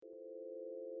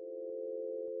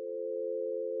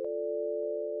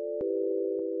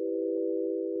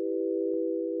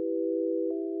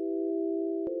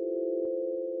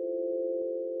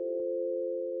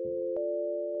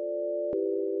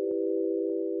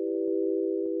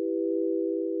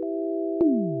Yeah,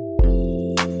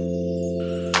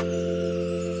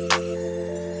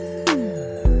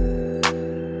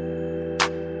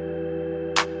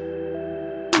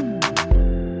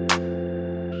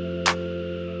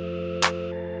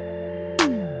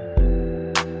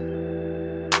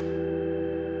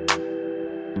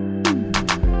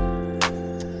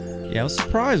 I was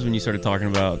surprised when you started talking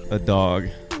about a dog.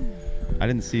 I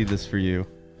didn't see this for you.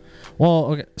 Well,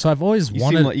 okay, so I've always You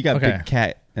wanted. seem like you got big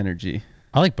cat energy.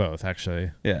 I like both, actually.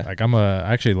 Yeah. Like I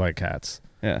actually like cats.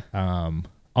 Yeah.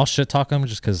 I'll shit talk them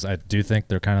just because I do think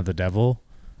they're kind of the devil,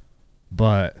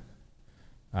 but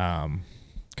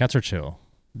cats are chill.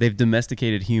 They've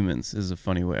domesticated humans is a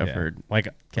funny way I've heard. Like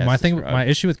cats my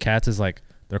issue with cats is like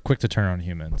they're quick to turn on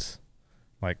humans.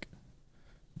 Like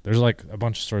there's like a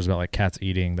bunch of stories about like cats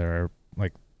eating their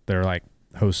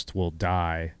host will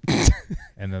die,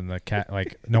 and then the cat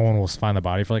like no one will find the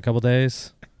body for like a couple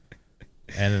days,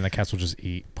 and then the cats will just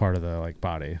eat part of the like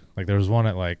body. Like there was one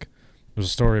at like there's a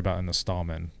story about in the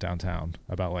Stallman downtown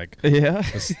about like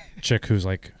this chick who's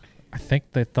like I think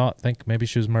maybe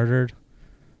she was murdered,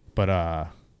 but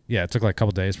yeah, it took like a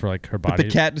couple days for like her body. But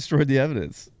the cat destroyed the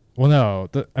evidence. Well, no,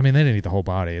 I mean they didn't eat the whole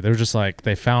body. They were just like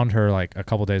they found her like a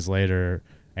couple days later,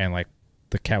 and like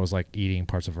the cat was like eating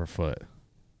parts of her foot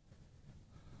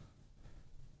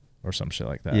or some shit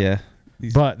like that. Yeah,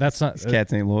 but that's not. These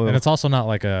cats ain't loyal, and it's also not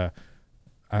like a.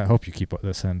 I hope you keep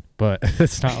this in, but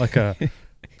it's not like a.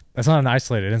 It's not an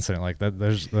isolated incident like that.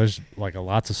 There's like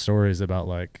lots of stories about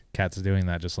like cats doing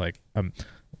that, just like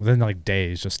within like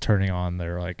days, just turning on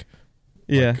their like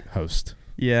host.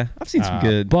 Yeah, I've seen some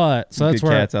good, but so that's good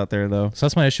where cats out there though. So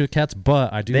that's my issue with cats.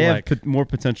 But I do they like have more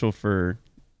potential for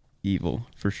evil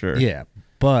for sure. Yeah,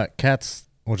 but cats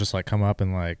will just like come up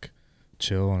and like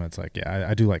chill, and it's like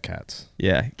I do like cats.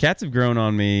 Yeah, cats have grown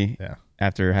on me. Yeah.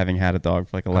 After having had a dog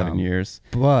for like 11 years.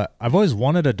 But I've always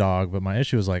wanted a dog, but my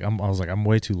issue is like I'm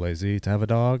way too lazy to have a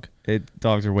dog.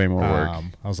 Dogs are way more work.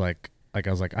 I was like I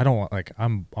don't want like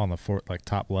I'm on the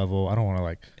top level. I don't want to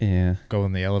like go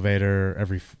in the elevator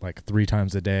every like 3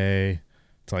 times a day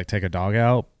to like take a dog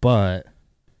out. But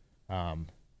and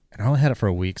I only had it for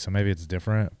a week, so maybe it's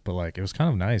different. But like it was kind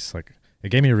of nice. Like it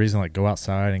gave me a reason to like go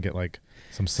outside and get like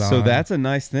some sun. So that's a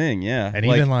nice thing, yeah. And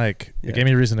like, even like it gave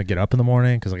me a reason to get up in the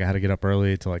morning because like I had to get up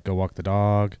early to like go walk the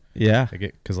dog. Yeah.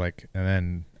 Because like and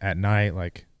then at night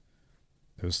like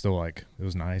it was still like it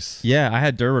was nice. Yeah, I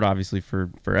had Durwood obviously for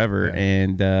forever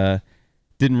and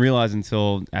didn't realize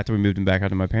until after we moved him back out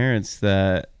to my parents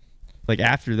that like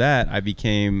after that I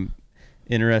became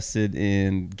interested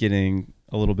in getting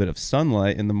a little bit of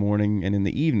sunlight in the morning and in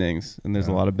the evenings, and there's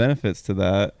a lot of benefits to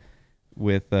that.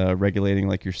 With regulating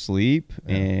like your sleep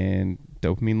and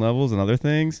dopamine levels and other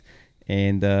things.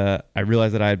 And I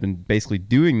realized that I had been basically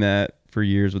doing that for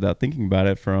years without thinking about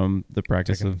it from the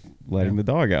practice of letting the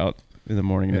dog out in the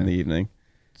morning and in the evening.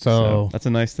 So that's a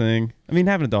nice thing. I mean,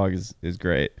 having a dog is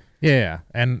great. Yeah.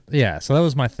 And so that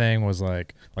was my thing was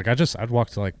like I'd walk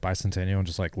to like Bicentennial and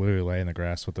just like literally lay in the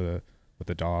grass with the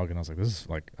dog. And I was like, this is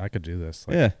like, I could do this.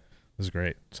 Like, this is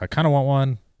great. So I kind of want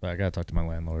one, but I got to talk to my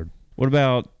landlord. What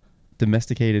about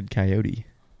domesticated coyote?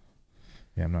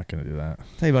 Yeah, I'm not gonna do that. I'll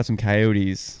tell you about some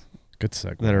coyotes. Good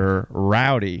segue. That are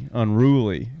rowdy,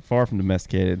 unruly, far from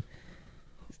domesticated.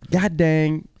 God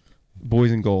dang,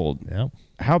 boys in gold. Yep.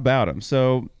 How about them?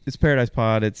 So it's Paradise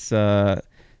Pod. It's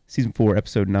season 4,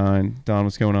 episode 9. Don,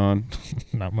 what's going on?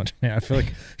 Not much. Yeah, I feel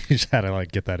like you just had to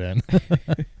like get that in.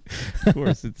 Of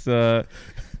course, it's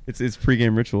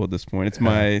pregame ritual at this point. It's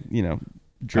my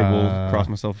dribble, cross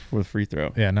myself before the free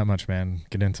throw. Yeah, not much, man.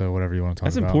 Get into whatever you want to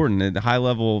talk about. That's important at high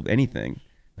level, anything.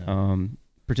 Yeah.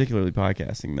 Particularly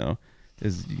podcasting, though,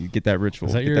 is you get that ritual.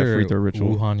 Is that get your that free throw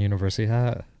ritual. Wuhan University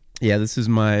hat? Yeah, this is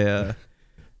my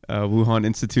Wuhan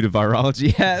Institute of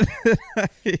Virology hat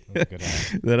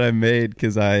that I made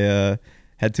because I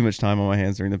had too much time on my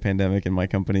hands during the pandemic, and my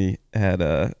company had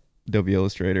Adobe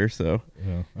Illustrator, so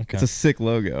it's a sick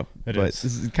logo. This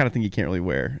is the kind of thing you can't really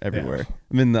wear everywhere.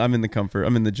 Yeah. I'm in the comfort.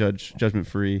 I'm in the judgment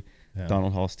free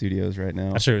Donald Hall Studios right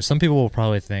now. That's true. Some people will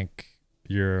probably think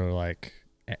you're like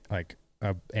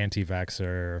a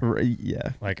anti-vaxxer.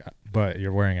 Yeah. But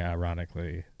you're wearing it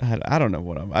ironically. I don't know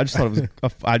what I'm. I just thought it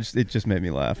was. It just made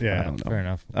me laugh. Yeah. I don't know. Fair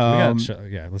enough.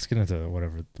 Let's get into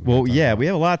whatever. We have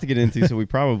a lot to get into, so we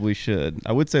probably should.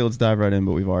 I would say let's dive right in,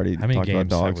 but we've already talked about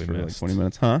dogs for like 20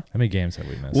 minutes, huh? How many games have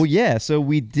we missed? Well, yeah. So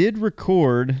we did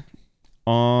record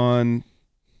on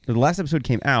the last episode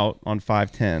came out on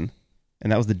 5/10,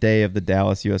 and that was the day of the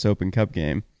Dallas U.S. Open Cup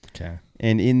game. Okay.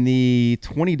 And in the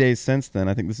 20 days since then,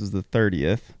 I think this is the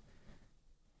 30th,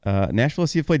 Nashville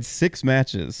SC have played 6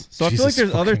 matches. So Jesus, I feel like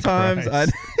there's other times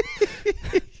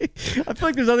I feel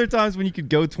like there's other times when you could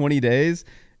go 20 days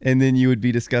and then you would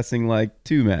be discussing like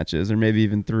 2 matches or maybe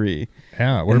even 3.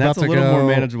 Yeah, we're about to go. That's a little more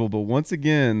manageable. But once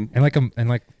again, in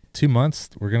like 2 months,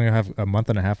 we're gonna have a month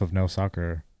and a half of no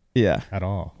soccer. Yeah, at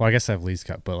all. Well, I guess I have Leagues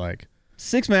Cup, but like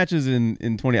 6 matches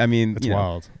in 20. I mean, it's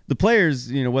wild. The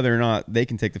players, whether or not they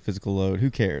can take the physical load, who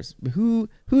cares?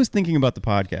 Who's thinking about the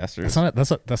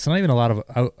podcasters? That's not even a lot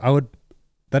of. I would.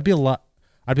 That'd be a lot.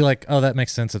 I'd be like, oh, that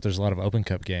makes sense if there's a lot of Open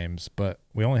Cup games, but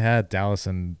we only had Dallas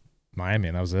and Miami,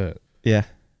 and that was it. Yeah.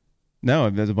 No,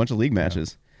 there's a bunch of league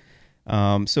matches.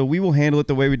 So we will handle it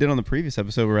the way we did on the previous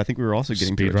episode, where I think we were also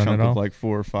getting to a chunk of like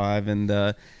 4 or 5,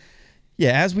 and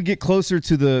as we get closer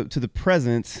to the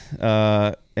present,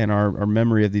 and our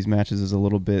memory of these matches is a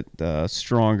little bit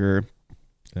stronger,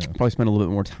 probably spend a little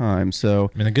bit more time.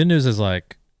 So I mean, the good news is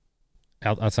like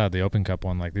outside the Open Cup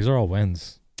one, like these are all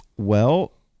wins.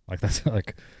 Well, like that's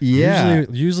like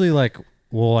usually like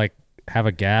we'll like have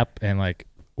a gap and like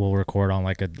we'll record on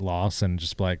like a loss and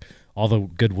just like all the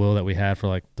goodwill that we had for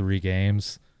like 3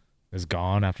 games is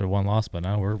gone after 1 loss, but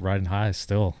now we're riding high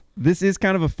still. This is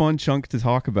kind of a fun chunk to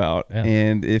talk about,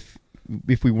 and if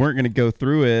we weren't going to go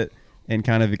through it and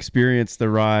kind of experience the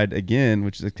ride again,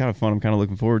 which is kind of fun, I'm kind of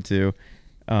looking forward to,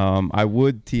 I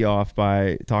would tee off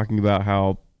by talking about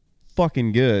how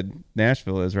fucking good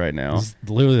Nashville is right now. This is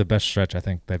literally the best stretch I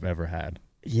think they've ever had.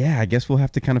 Yeah, I guess we'll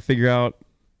have to kind of figure out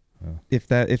if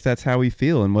that's how we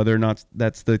feel and whether or not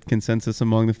that's the consensus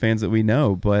among the fans that we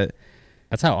know, but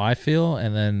that's how I feel.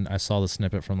 And then I saw the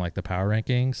snippet from like the power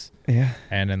rankings. Yeah.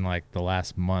 And in like the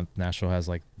last month, Nashville has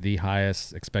like the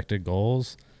highest expected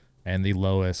goals and the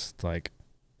lowest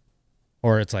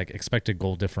or it's like expected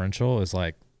goal differential is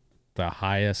like the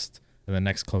highest, and the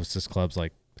next closest club's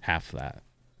like half that.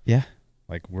 Yeah.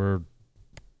 Like we're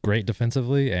great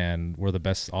defensively and we're the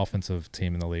best offensive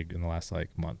team in the league in the last like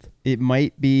month. It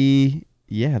might be,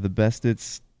 the best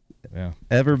it's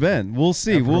ever been. We'll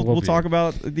see. We'll talk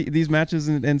about these matches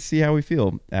and see how we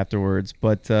feel afterwards.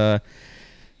 But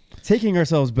taking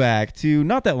ourselves back to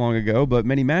not that long ago, but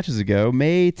many matches ago,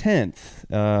 May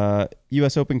 10th,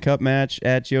 U.S. Open Cup match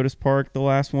at Geodis Park, the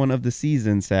last one of the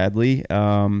season, sadly.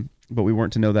 But we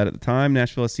weren't to know that at the time.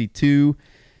 Nashville SC 2,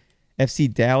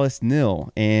 FC Dallas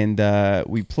 0. And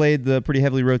we played the pretty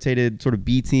heavily rotated sort of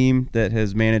B team that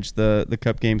has managed the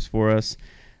Cup games for us.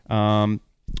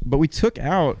 But we took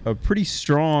out a pretty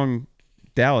strong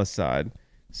Dallas side.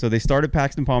 So they started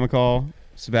Paxton Pomacall,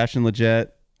 Sebastian Lletget,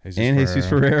 Jesus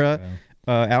Ferreira.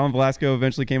 Yeah. Alan Velasco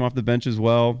eventually came off the bench as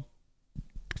well.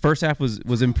 First half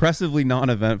was impressively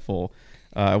non-eventful.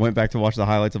 I went back to watch the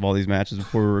highlights of all these matches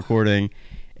before we were recording,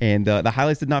 and the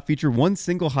highlights did not feature one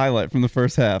single highlight from the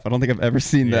first half. I don't think I've ever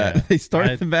seen that. They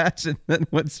started the match and then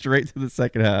went straight to the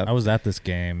second half. I was at this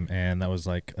game, and that was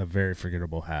like a very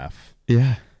forgettable half.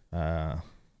 Yeah.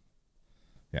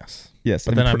 Yes.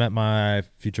 But then I met my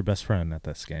future best friend at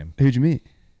this game. Who'd you meet?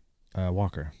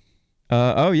 Walker.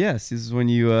 Oh yes, this is when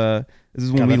we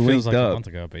linked like up. A month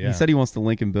ago, but yeah. He said he wants to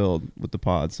link and build with the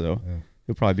pod, so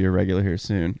he'll probably be a regular here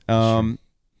soon. Sure.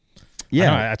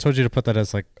 I told you to put that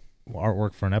as like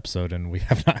artwork for an episode, and we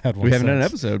have not had one. We haven't had an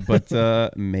episode,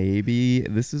 but maybe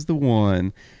this is the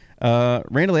one.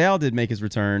 Randall Leal did make his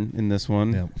return in this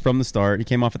one from the start. He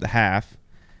came off at the half,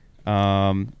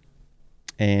 and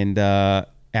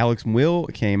Alex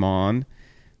Muyl came on,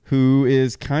 who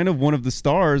is kind of one of the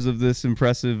stars of this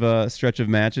impressive stretch of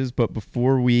matches. But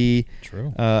before we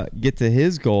get to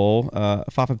his goal,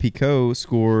 Fafa Picault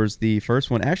scores the first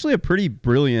one. Actually, a pretty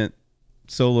brilliant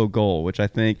solo goal, which I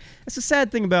think it's a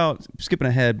sad thing about skipping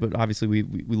ahead, but obviously we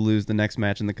lose the next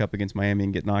match in the Cup against Miami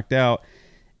and get knocked out.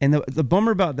 And the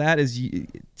bummer about that is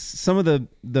some of the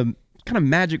kind of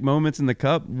magic moments in the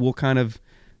Cup will kind of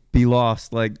be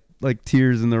lost, like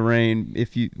tears in the rain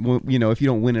if you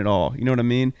don't win it all. You know what I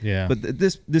mean? Yeah. But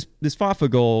this Fafa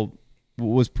goal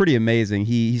was pretty amazing.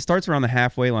 He starts around the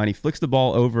halfway line. He flicks the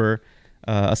ball over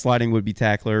a sliding would-be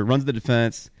tackler, runs the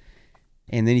defense,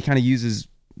 and then he kind of uses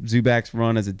Zubak's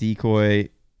run as a decoy,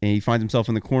 and he finds himself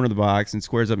in the corner of the box and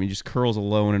squares up and he just curls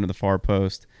alone into the far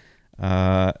post.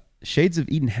 Shades of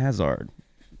Eden Hazard,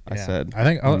 I said. I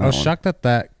think I was shocked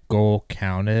that goal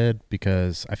counted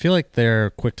because I feel like they're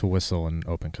quick to whistle in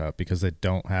Open Cup because they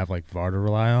don't have like VAR to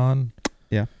rely on.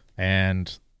 Yeah.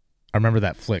 And I remember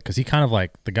that flick because he kind of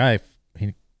like the guy,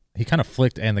 he kind of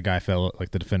flicked and the guy fell,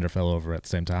 like the defender fell over at the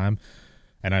same time.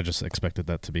 And I just expected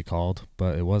that to be called,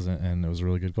 but it wasn't. And it was a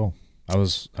really good goal.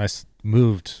 I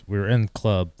moved, we were in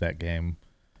club that game,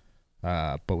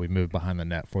 but we moved behind the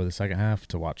net for the second half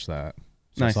to watch that.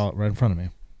 So nice. I saw it right in front of me.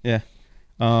 Yeah.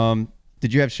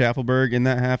 Did you have Schaffelberg in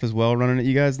that half as well running at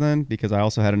you guys then? Because I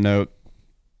also had a note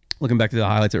looking back to the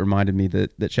highlights, it reminded me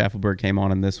that Schaffelberg came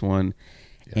on in this one,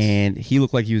 and he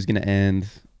looked like he was going to end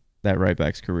that right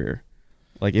back's career.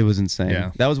 Like, it was insane.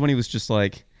 Yeah. That was when he was just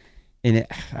like, and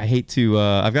I hate to,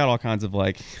 I've got all kinds of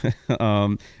like,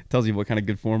 tells you what kind of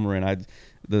good form we're in.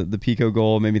 The Pico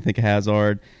goal made me think of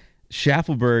Hazard.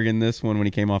 Schaffelberg in this one, when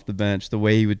he came off the bench, the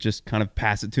way he would just kind of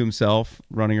pass it to himself,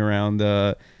 running around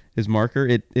his marker,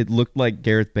 it looked like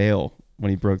Gareth Bale when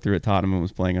he broke through at Tottenham and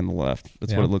was playing on the left.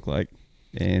 That's what it looked like.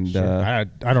 And sure. I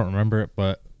don't remember it,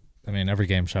 but I mean, every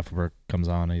game Schaffelberg comes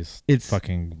on, it's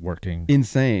fucking working.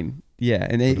 Insane. Yeah,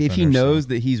 and if he knows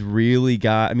that he's really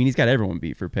got, I mean, he's got everyone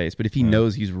beat for pace, but if he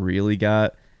knows he's really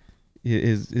got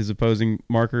his opposing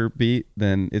marker beat,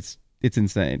 then it's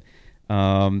insane.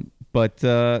 But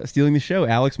stealing the show,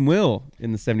 Alex Muyl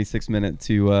in the 76th minute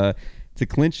to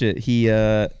clinch it.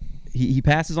 He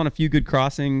passes on a few good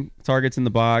crossing targets in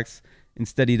the box.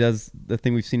 Instead, he does the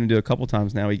thing we've seen him do a couple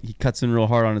times now. He cuts in real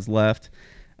hard on his left.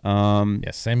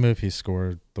 Same move he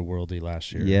scored the Worldie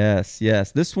last year.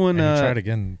 Yes. This one, and he tried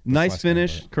again. Nice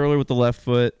finish, curler with the left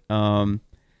foot.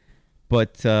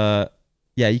 But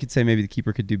you could say maybe the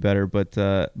keeper could do better, but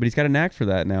he's got a knack for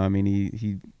that now. I mean,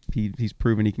 he's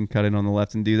proven he can cut in on the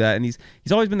left and do that, and he's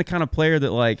always been the kind of player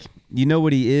that, like, you know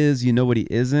what he is, you know what he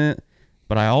isn't.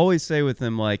 But I always say with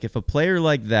him, like, if a player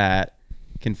like that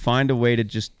can find a way to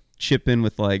just chip in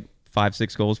with like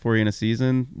 5-6 goals for you in a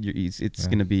season, it's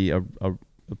going to be a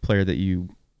player that you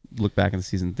look back in the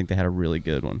season and think they had a really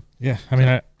good one. Yeah, I mean,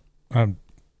 I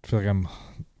feel like I'm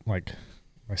like,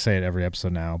 I say it every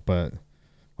episode now, but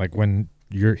like when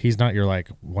he's not your like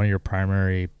one of your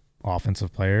primary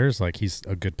offensive players, like he's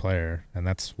a good player, and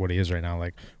that's what he is right now.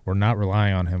 Like, we're not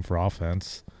relying on him for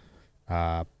offense,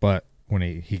 but when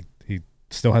he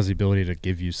still has the ability to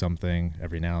give you something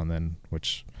every now and then,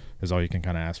 which is all you can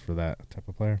kind of ask for that type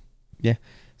of player. Yeah.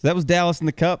 So that was Dallas in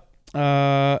the Cup.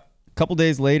 A couple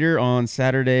days later, on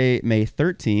Saturday, May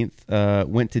 13th,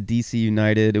 went to DC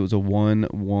United. It was a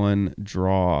 1-1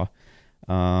 draw.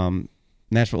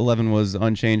 Nashville 11 was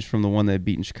unchanged from the one that had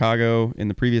beaten Chicago in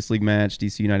the previous league match.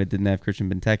 DC United didn't have Christian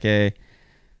Benteke.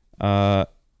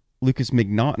 Lucas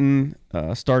MacNaughty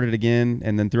started again,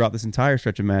 and then throughout this entire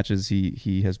stretch of matches,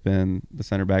 he has been the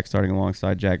center back starting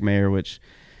alongside Jack Mayer, which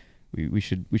we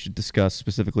should discuss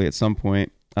specifically at some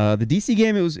point. The DC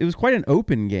game, it was quite an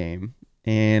open game,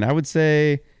 and I would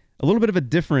say a little bit of a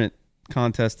different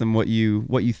contest than what you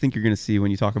think you're going to see when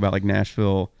you talk about like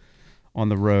Nashville on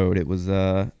the road. It was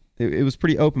it was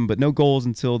pretty open, but no goals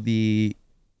until the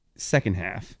second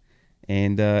half.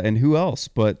 And who else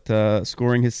but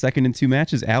scoring his second in 2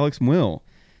 matches, Alex Muyl.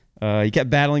 He kept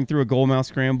battling through a goal mouth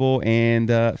scramble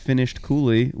and finished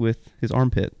coolly with his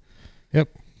armpit. Yep.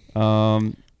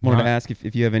 Wanted to ask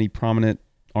if you have any prominent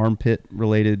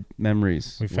armpit-related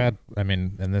memories. We've had, I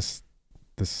mean, in this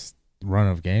run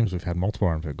of games, we've had multiple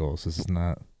armpit goals. This is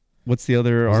not... What's the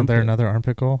other armpit? Isn't there another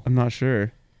armpit goal? I'm not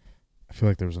sure. I feel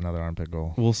like there was another armpit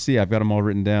goal. We'll see. I've got them all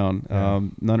written down. Yeah.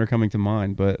 None are coming to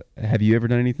mind, but have you ever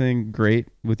done anything great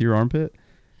with your armpit?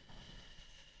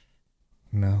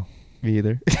 No. Me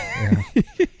either. Yeah.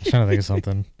 I'm trying to think of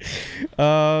something.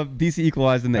 DC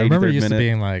equalized in the 83rd minute. I remember used to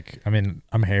being like, I mean,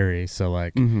 I'm hairy, so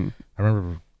like, I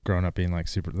remember growing up being like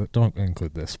super, don't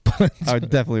include this, but I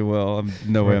definitely will.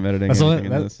 No way I'm editing anything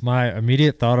in this. My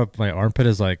immediate thought of my armpit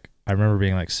is like, I remember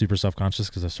being like super self-conscious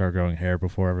because I started growing hair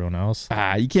before everyone else.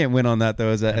 You can't win on that though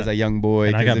as a young boy.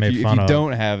 And I got made fun of. If you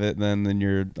don't have it, then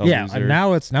you're a loser. And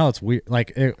now it's weird.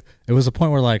 Like it was a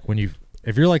point where like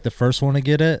if you're like the first one to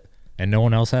get it and no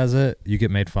one else has it, you get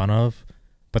made fun of.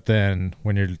 But then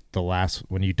when you're the last,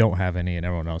 when you don't have any and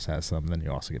everyone else has some, then you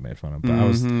also get made fun of. But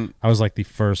I was like the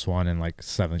first one in like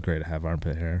 7th grade to have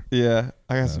armpit hair. Yeah,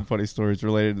 I got some funny stories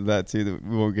related to that too that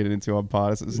we won't get into on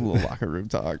pod. It's a little locker room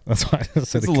talk. That's why I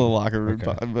said it's a little locker room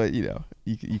talk, but you know,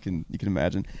 you can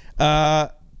imagine.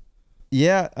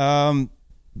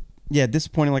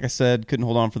 Disappointing. Like I said, couldn't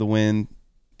hold on for the win.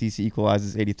 DC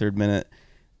equalizes 83rd minute.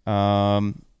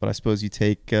 But I suppose you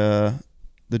take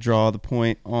the draw, the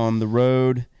point on the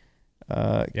road.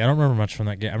 I don't remember much from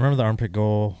that game. I remember the armpit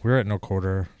goal. We were at no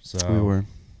quarter, so we were.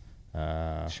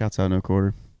 Shouts out no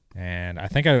quarter. And I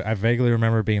think I vaguely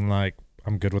remember being like,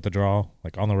 I'm good with the draw,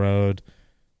 like on the road.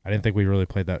 I didn't think we really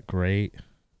played that great.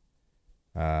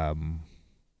 And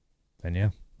yeah.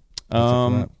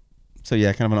 So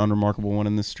yeah, kind of an unremarkable one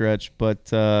in this stretch,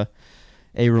 but a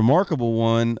remarkable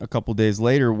one a couple days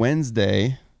later,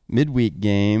 Wednesday, midweek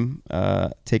game,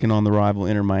 taking on the rival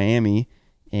Inter Miami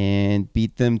and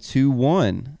beat them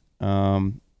 2-1.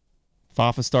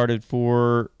 Fafa started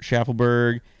for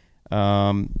Schaffelberg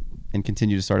and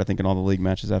continued to start, I think, in all the league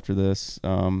matches after this.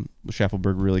 With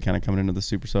Schaffelberg really kind of coming into the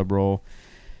super sub role.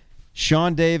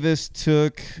 Sean Davis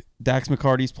took Dax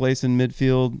McCarty's place in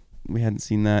midfield. We hadn't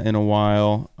seen that in a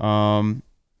while. And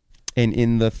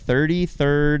in the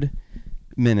 33rd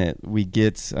minute, we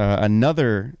get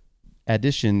another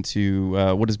addition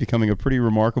to what is becoming a pretty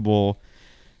remarkable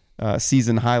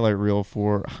season highlight reel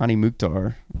for Hany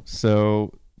Mukhtar.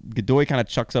 So Godoy kind of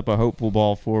chucks up a hopeful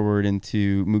ball forward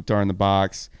into Mukhtar in the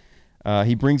box.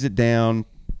 He brings it down.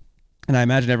 And I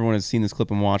imagine everyone has seen this clip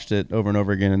and watched it over and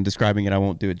over again, and describing it, I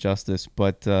won't do it justice.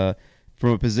 But from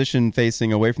a position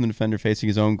facing away from the defender, facing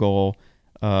his own goal,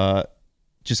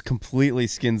 just completely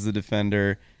skins the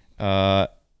defender, and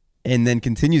then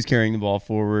continues carrying the ball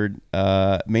forward,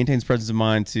 maintains presence of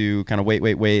mind to kind of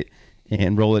wait,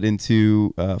 and roll it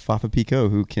into Fafa Picault,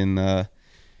 who can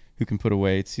put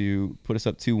away to put us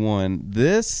up 2-1.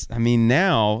 This, I mean,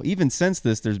 now, even since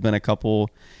this, there's been a couple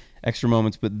extra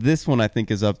moments, but this one I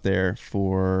think is up there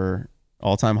for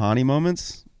all-time Hany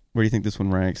moments. Where do you think this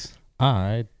one ranks?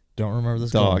 I don't remember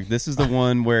this Dog. goal. This is the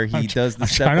one where he does the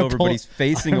step over, but he's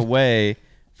facing away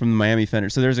from the Miami defender.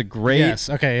 So there's a great... Yes,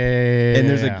 okay, yeah. And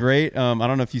there's a great... I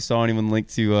don't know if you saw anyone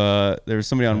linked to... there was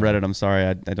somebody on Reddit. I'm sorry,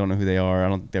 I don't know who they are. I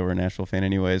don't think they were a Nashville fan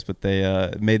anyways, but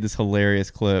they made this hilarious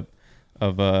clip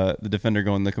of the defender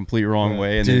going the complete wrong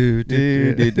way, and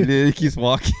he keeps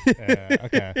walking.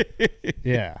 Okay.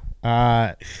 Yeah.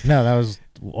 No, that was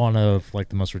one of like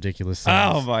the most ridiculous things.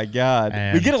 Oh my God.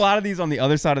 And we get a lot of these on the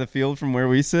other side of the field from where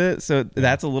we sit, so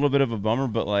that's a little bit of a bummer,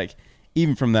 but like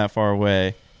even from that far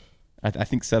away, I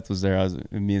think Seth was there.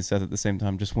 Me and Seth at the same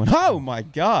time just went, oh my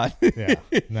God. Yeah.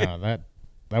 No, that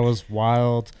was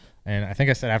wild. And I think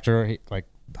I said after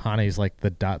Hany's like the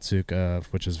Datsuk of,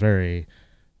 which is very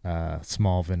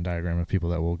small Venn diagram of people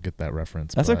that will get that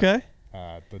reference. That's okay.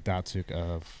 The Datsuk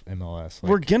of MLS.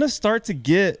 We're gonna start to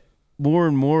get more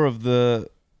and more of the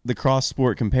cross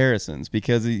sport comparisons,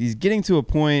 because he's getting to a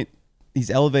point. He's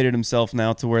elevated himself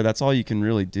now to where that's all you can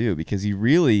really do, because he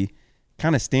really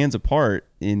kind of stands apart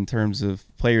in terms of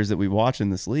players that we watch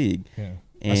in this league. Yeah.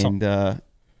 And at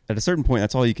a certain point,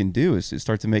 that's all you can do is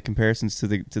start to make comparisons to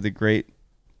the great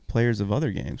players of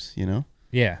other games. You know?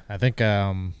 Yeah, I think.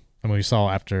 And we saw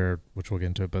after, which we'll get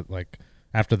into it, but like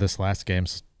after this last game,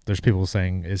 there's people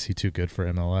saying, is he too good for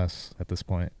MLS at this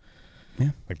point?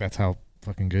 Yeah. Like that's how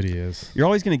fucking good he is. You're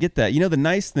always going to get that. You know, the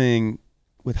nice thing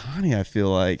with Hany, I feel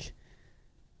like,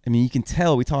 I mean, you can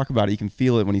tell, we talk about it, you can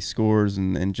feel it when he scores,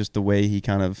 and just the way he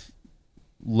kind of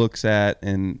looks at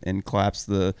and claps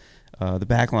the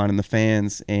back line and the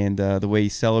fans, and the way he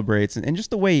celebrates, and just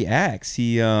the way he acts.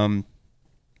 He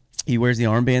wears the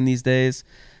armband these days.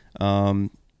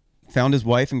 Found his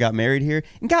wife and got married here,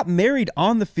 and got married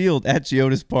on the field at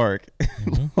Geodis Park.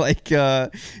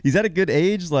 Mm-hmm. He's at a good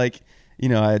age. Like, you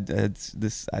know,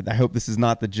 I hope this is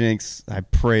not the jinx. I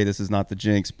pray this is not the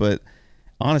jinx. But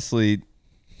honestly,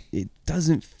 it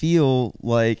doesn't feel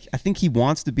like. I think he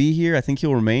wants to be here. I think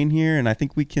he'll remain here, and I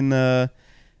think we can. I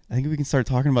think we can start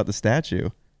talking about the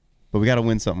statue. But we got to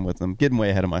win something with him. Getting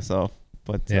way ahead of myself.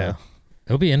 But yeah,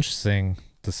 it'll be interesting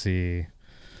to see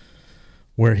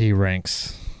where he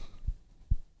ranks.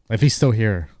 If he's still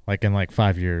here, like in like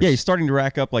 5 years. Yeah, he's starting to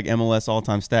rack up like MLS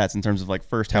all-time stats in terms of like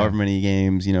first however many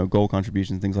games, you know, goal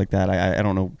contributions, things like that. I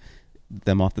don't know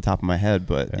them off the top of my head,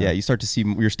 but yeah, you're starting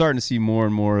to see more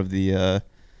and more of the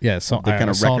So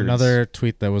I saw another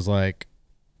tweet that was like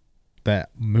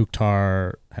that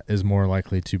Mukhtar is more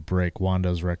likely to break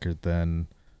Wando's record than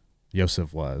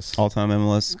Yosef was. All-time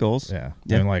MLS goals? Yeah.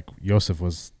 I mean, like Yosef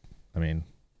was, I mean,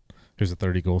 he was a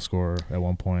 30-goal scorer at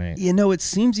one point. You know, it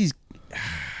seems he's...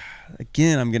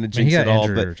 Again, I'm going to jinx it all,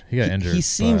 but he got injured. He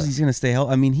seems he's going to stay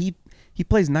healthy. I mean, he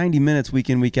plays 90 minutes week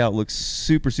in, week out, looks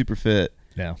super, super fit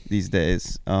these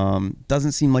days.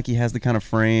 Doesn't seem like he has the kind of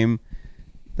frame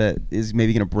that is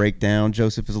maybe going to break down.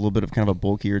 Joseph is a little bit of kind of a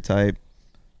bulkier type.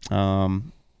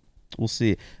 We'll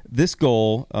see. This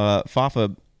goal,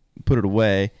 Fafa put it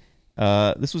away.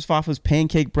 This was Fafa's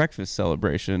pancake breakfast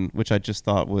celebration, which I just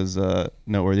thought was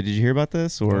noteworthy. Did you hear about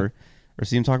this or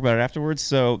see him talk about it afterwards?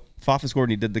 So Fafa scored,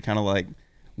 and he did the kind of like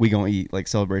we gonna eat like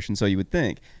celebration, so you would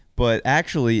think. But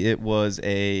actually it was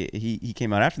he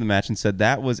came out after the match and said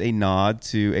that was a nod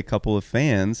to a couple of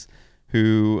fans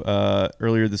who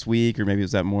earlier this week, or maybe it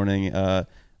was that morning,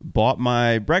 bought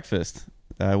my breakfast.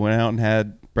 I went out and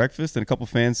had breakfast, and a couple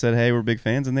fans said, hey, we're big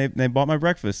fans, and they bought my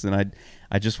breakfast. And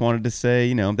I just wanted to say,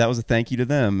 you know, that was a thank you to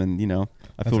them, and, you know,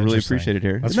 I feel really appreciated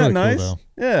here. That's Isn't that really nice? Cool,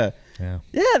 though.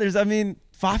 Yeah.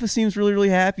 Fafa seems really, really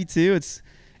happy too.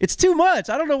 It's too much.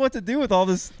 I don't know what to do with all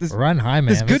this. We're riding high,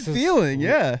 man. This good feeling.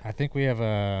 Yeah. I think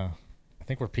I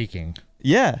think we're peaking.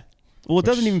 Yeah. Well, it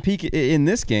doesn't even peak in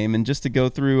this game. And just to go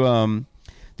through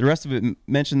the rest of it,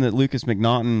 mention that Lucas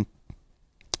MacNaughton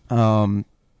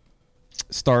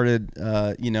started,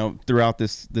 throughout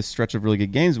this stretch of really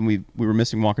good games, and we were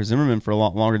missing Walker Zimmerman for a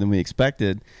lot longer than we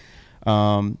expected.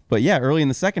 But yeah, early in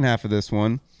the second half of this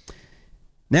one,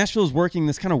 Nashville is working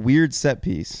this kind of weird set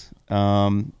piece.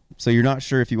 So you're not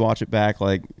sure if you watch it back,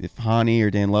 like if Hany or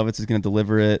Dan Lovitz is going to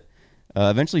deliver it.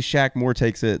 Eventually, Shaq Moore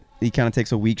takes it. He kind of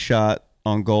takes a weak shot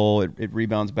on goal. It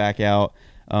rebounds back out.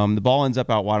 The ball ends up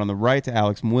out wide on the right to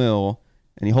Alex Muyl,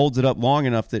 and he holds it up long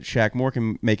enough that Shaq Moore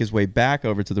can make his way back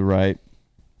over to the right.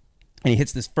 And he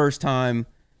hits this first-time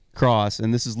cross,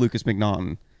 and this is Lucas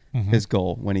MacNaughty, his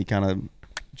goal, when he kind of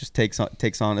just takes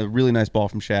on a really nice ball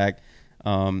from Shaq,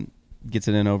 gets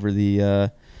it in over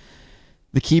the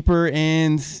keeper,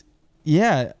 and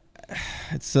yeah,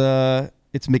 it's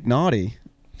MacNaughty.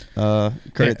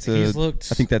 Credit to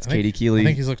I think that's Katie Keeley. I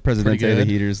think he's looked Presidente of the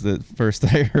Heaters. The first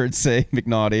I heard say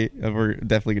MacNaughty. We're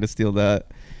definitely going to steal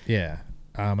that. Yeah,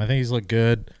 I think he's looked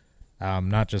good,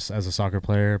 not just as a soccer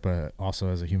player, but also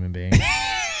as a human being.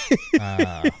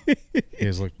 He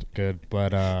has looked good,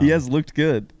 but he has looked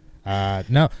good.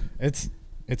 No, it's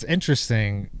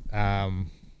interesting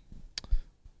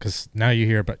because now you're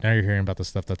hearing about the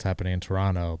stuff that's happening in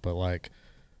Toronto, but like,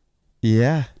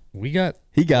 yeah, he got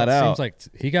out. Seems like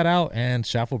he got out, and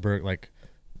Schaffelberg,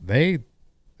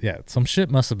 some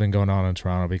shit must have been going on in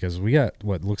Toronto because we got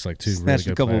what looks like two really good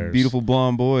a couple players. Beautiful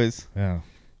blonde boys. Yeah,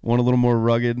 one a little more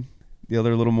rugged, the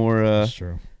other a little more. That's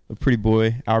true. A pretty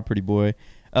boy, our pretty boy.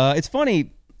 It's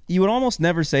funny. You would almost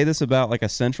never say this about like a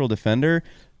central defender,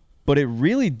 but it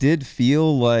really did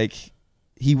feel like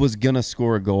he was gonna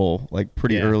score a goal like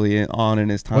pretty early on in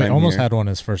his time. Well, he almost here. had one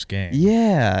his first game.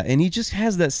 Yeah, and he just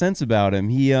has that sense about him.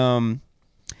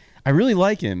 I really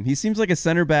like him. He seems like a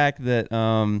center back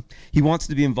that he wants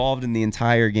to be involved in the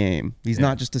entire game. He's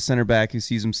not just a center back who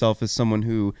sees himself as someone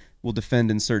who will defend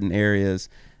in certain areas.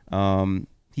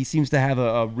 He seems to have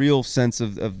a real sense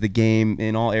of the game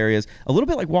in all areas. A little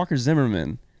bit like Walker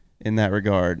Zimmerman in that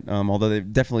regard, although they're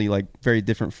definitely like very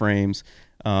different frames.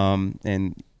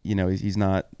 And he's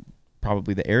not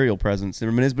probably the aerial presence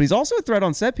Zimmerman is, but he's also a threat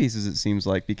on set pieces, it seems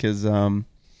like, because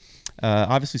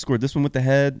obviously scored this one with the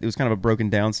head. It was kind of a broken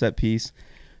down set piece,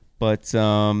 but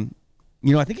I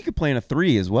think he could play in a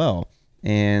 3 as well.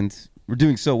 And we're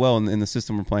doing so well in the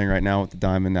system we're playing right now with the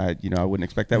diamond that I wouldn't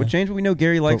expect that would change. But we know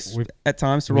Gary likes at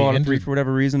times to roll out a 3 for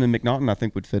whatever reason, and MacNaughty I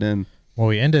think would fit in. Well,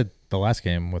 we ended the last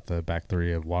game with the back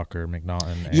 3 of Walker,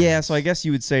 MacNaughty. Yeah, so I guess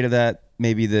you would say to that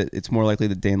maybe that it's more likely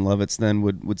that Dan Lovitz then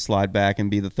would slide back and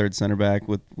be the third center back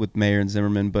with Mayer and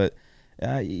Zimmerman, but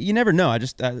you never know.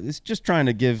 It's just trying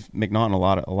to give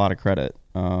MacNaughty a lot of credit.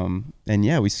 And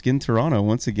yeah, we skinned Toronto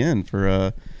once again for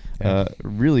a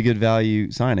really good value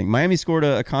signing. Miami scored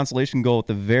a consolation goal at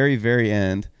the very, very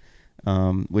end,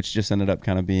 which just ended up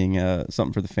kind of being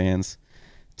something for the fans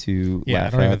to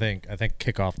laugh at. I think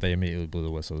kickoff they immediately blew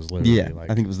the whistle. It was literally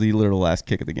I think it was the literal last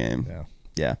kick of the game.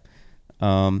 Yeah.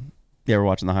 We're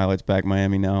watching the highlights back.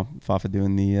 Miami now. Fafa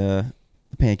doing the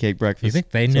pancake breakfast. You think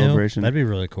they knew? That'd be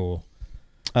really cool.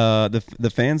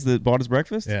 The fans that bought his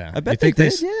breakfast. Yeah, I bet they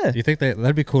did. Yeah. You think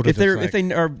that'd be cool if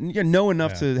they are know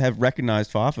enough to have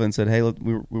recognized Fafa and said, "Hey, look,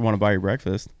 we want to buy your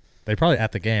breakfast." They probably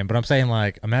at the game, but I'm saying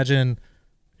like, imagine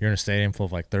you're in a stadium full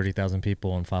of like 30,000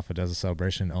 people and Fafa does a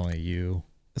celebration. Only you.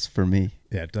 That's for me.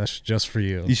 Yeah, that's just for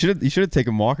you. You should have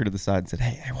taken Walker to the side and said,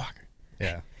 "Hey, Walker.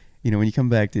 Yeah. When you come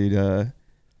back, dude,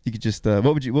 you could just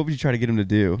what would you try to get him to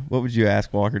do? What would you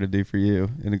ask Walker to do for you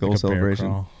in a goal celebration?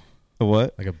 Bear crawl. A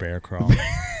what? Like a bear crawl.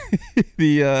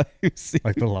 The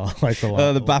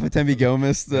Bapatembi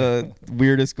Gomez, the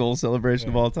weirdest goal celebration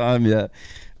of all time. Yeah.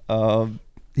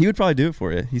 He would probably do it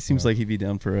for you. He seems like he'd be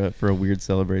down for a weird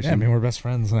celebration. Yeah, I mean, we're best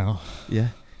friends now. Yeah.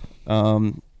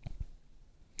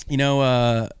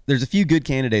 There's a few good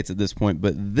candidates at this point,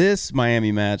 but this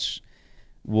Miami match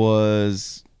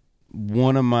was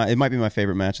it might be my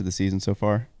favorite match of the season so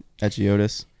far at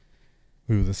Geodis.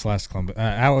 Ooh, this last Columbus.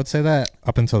 I would say that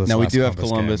up until this last Now, we do have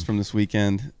Columbus from this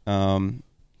weekend. So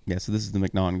this is the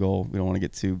MacNaughty goal. We don't want to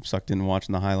get too sucked in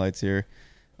watching the highlights here.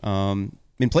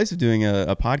 In place of doing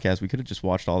a podcast, we could have just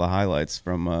watched all the highlights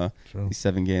from these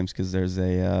 7 games because there's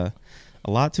a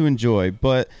lot to enjoy.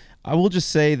 But I will just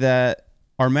say that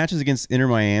our matches against Inter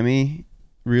Miami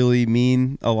really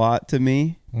mean a lot to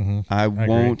me. Mm-hmm. I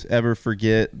won't ever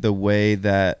forget the way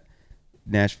that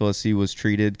Nashville SC was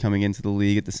treated coming into the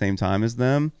league at the same time as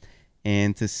them,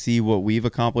 and to see what we've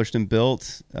accomplished and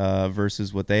built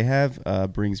versus what they have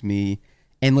brings me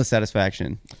endless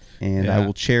satisfaction. And I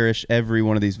will cherish every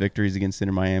one of these victories against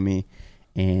Inter Miami.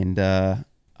 And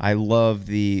I love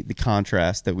the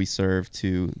contrast that we serve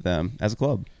to them as a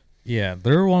club. Yeah,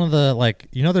 they're one of the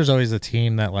there's always a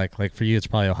team that like for you it's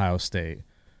probably Ohio State.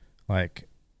 Like,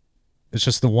 it's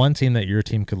just the one team that your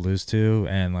team could lose to,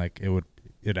 and like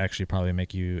it'd actually probably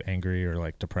make you angry or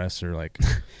like depressed or like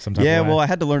some type of way. Well, I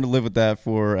had to learn to live with that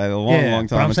for a long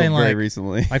time until very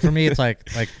recently. Like for me, it's like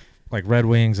Red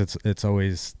Wings. It's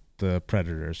always the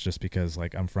Predators, just because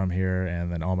like I'm from here,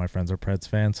 and then all my friends are Preds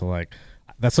fans. So like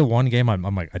that's the one game I'm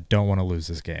like, I don't want to lose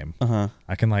this game.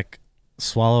 I can like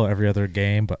swallow every other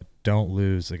game, but don't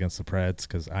lose against the Preds,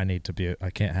 because I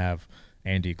can't have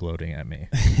Andy gloating at me.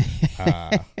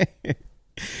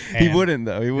 He wouldn't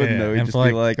though. He'd just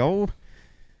be like, oh.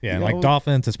 Yeah, and like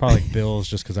Dolphins, it's probably like Bills,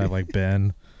 just because I have like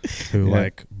Ben, who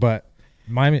but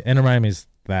Inter Miami's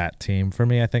that team for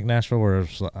me. I think Nashville, where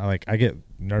like I get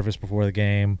nervous before the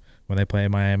game when they play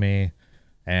Miami,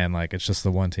 and like it's just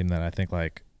the one team that I think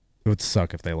like it would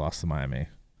suck if they lost to Miami.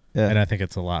 Yeah, and I think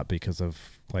it's a lot because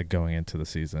of like going into the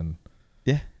season.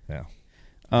 Yeah.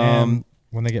 And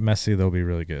when they get Messi, they'll be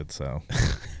really good. So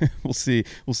we'll see.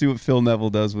 We'll see what Phil Neville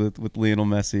does with Lionel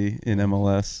Messi in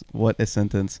MLS. What a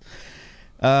sentence.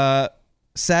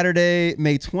 Saturday,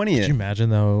 May 20th. Could you imagine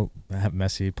though, have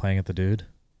Messi playing at the Dude?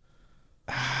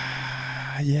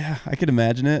 Yeah, I could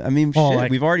imagine it. I mean,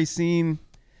 we've already seeing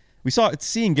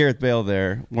Gareth Bale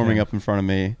there warming up in front of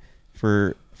me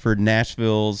for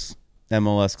Nashville's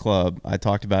MLS club. I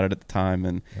talked about it at the time,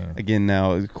 and again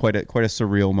now it's quite a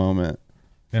surreal moment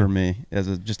for me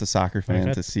as just a soccer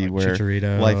fan to see where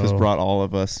Chicharito, life has brought all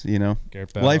of us. You know,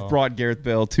 life brought Gareth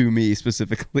Bale to me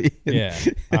specifically.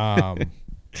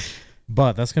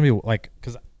 But that's gonna be like,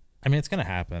 because I mean it's gonna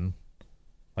happen.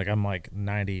 Like I'm like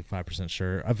 95%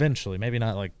 sure eventually, maybe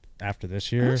not like after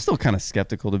this year. I'm still kind of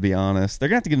skeptical, to be honest. They're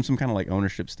gonna have to give him some kind of like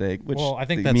ownership stake. Which, well, I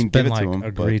think that's been like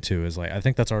agreed to. Is like, I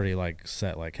think that's already like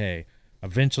set. Like, hey,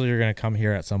 eventually you're gonna come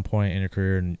here at some point in your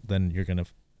career, and then you're gonna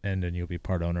end and you'll be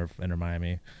part owner of Inter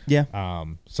Miami. Yeah.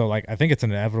 So like I think it's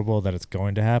inevitable that it's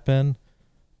going to happen,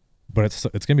 but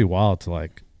it's gonna be wild to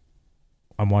like.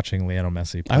 I'm watching Lionel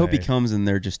Messi play. I hope he comes and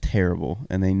they're just terrible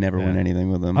and they never win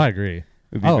anything with him. I agree. It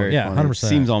would be very funny. 100%. It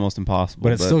seems almost impossible.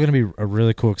 But it's still going to be a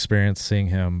really cool experience seeing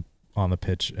him on the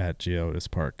pitch at Geodis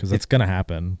Park, because it's going to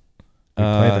happen. We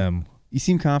play them. You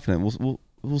seem confident.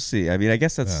 We'll see. I mean, I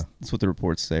guess that's what the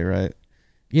reports say, right?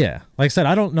 Yeah. Like I said,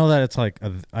 I don't know that it's like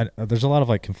there's a lot of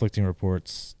like conflicting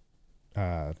reports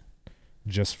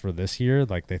just for this year.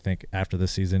 Like they think after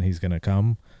this season he's going to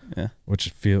come. Yeah, which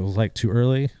feels like too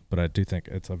early, but I do think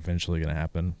it's eventually going to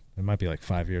happen. It might be like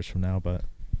 5 years from now, but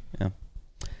yeah.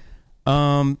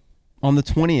 On the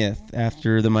 20th,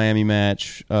 after the Miami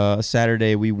match,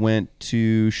 Saturday, we went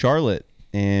to Charlotte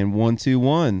and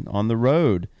 1-2-1 on the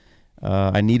road.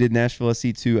 I needed Nashville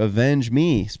SC to avenge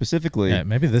me specifically. Yeah,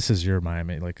 maybe this is your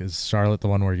Miami. Like, is Charlotte the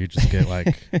one where you just get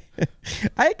like?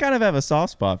 I kind of have a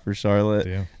soft spot for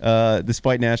Charlotte,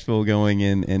 despite Nashville going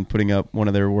in and putting up one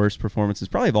of their worst performances,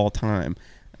 probably of all time,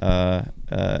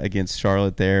 against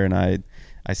Charlotte there, and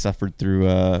I suffered through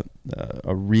a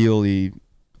really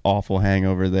awful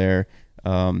hangover there.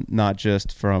 Not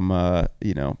just from a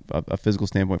physical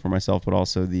standpoint for myself, but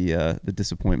also the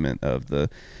disappointment of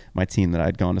my team that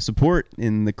I'd gone to support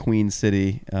in the Queen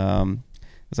City.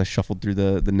 As I shuffled through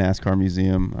the NASCAR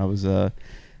museum, I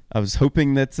was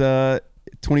hoping that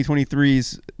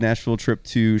 2023's Nashville trip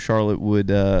to Charlotte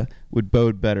would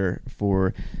bode better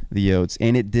for the Yotes,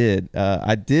 and it did.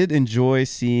 I did enjoy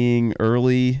seeing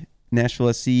early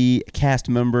Nashville SC cast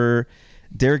member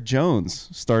Derek Jones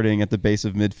starting at the base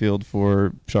of midfield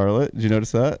for Charlotte. Did you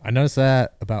notice that? I noticed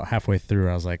that about halfway through.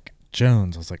 I was like,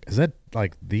 Jones. I was like, is that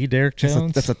like the Derek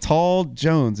Jones? That's a tall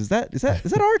Jones. Is that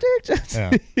our Derek Jones?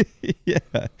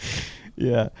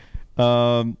 Yeah.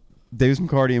 Davis,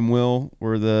 MacNaughty, and Muyl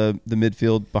were the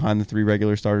midfield behind the three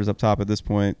regular starters up top at this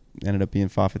point. Ended up being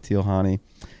Fafa, Teal, Hany.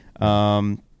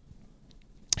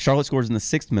 Charlotte scores in the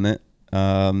 6th minute.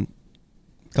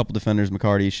 Couple defenders,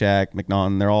 MacNaughty, Shaq,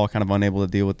 MacNaughton, they're all kind of unable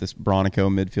to deal with this Bronico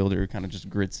midfielder who kind of just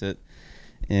grits it.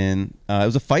 And it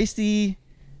was a feisty,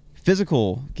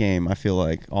 physical game, I feel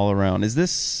like, all around. Is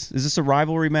this a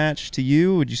rivalry match to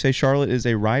you? Would you say Charlotte is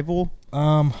a rival?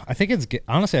 I think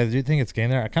honestly, I do think it's game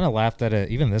there. I kind of laughed at it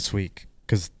even this week,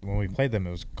 because when we played them,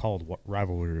 it was called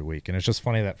Rivalry Week. And it's just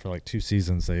funny that for like 2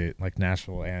 seasons, like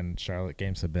Nashville and Charlotte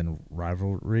games have been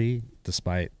rivalry,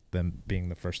 despite them being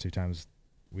the first 2 times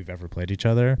we've ever played each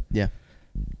other. Yeah.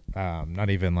 Not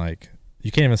even like,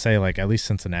 you can't even say like, at least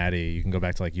Cincinnati, you can go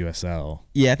back to like USL.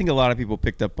 Yeah, I think a lot of people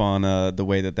picked up on the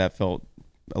way that felt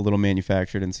a little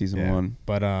manufactured in season 1.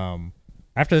 But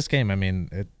after this game, I mean,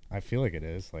 I feel like it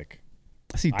is like,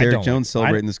 I see Derek Jones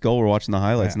celebrating this goal. We're watching the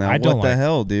highlights now. What the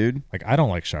hell, dude? Like, I don't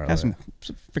like Charlotte. Have some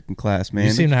freaking class, man.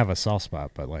 You seem to have a soft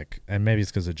spot, but like, and maybe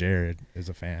it's because of Jared is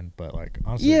a fan, but like,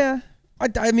 honestly. Yeah.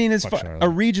 I mean, as Fuck far Charlotte. a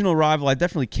regional rival, I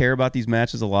definitely care about these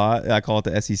matches a lot. I call it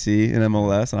the SEC in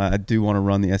MLS, and I do want to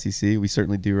run the SEC. We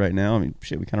certainly do right now. I mean,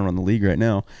 shit, we kind of run the league right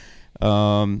now.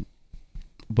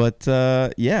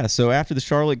 Yeah, so after the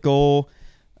Charlotte goal,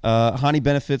 Hany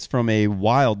benefits from a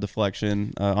wild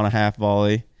deflection on a half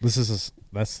volley.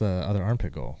 That's the other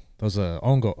armpit goal. That was a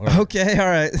own goal. Okay, all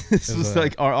right. This was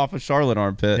like off of Charlotte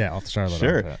armpit. Yeah, off the Charlotte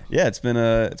sure. armpit. Yeah, it's been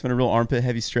a real armpit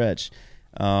heavy stretch.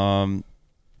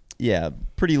 Yeah,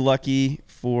 pretty lucky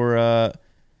for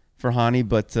Hany,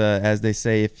 but as they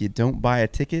say, if you don't buy a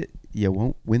ticket, you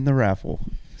won't win the raffle.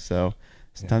 So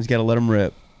sometimes you got to let them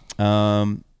rip.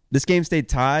 This game stayed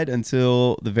tied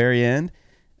until the very end,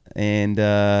 and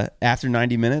after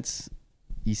 90 minutes,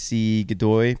 you see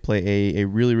Godoy play a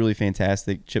really, really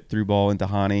fantastic chip through ball into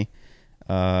Hany.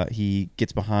 He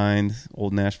gets behind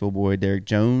old Nashville boy Derek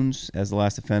Jones as the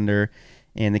last defender,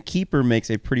 and the keeper makes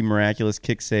a pretty miraculous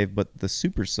kick save, but the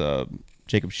super sub,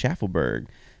 Jacob Schaffelberg,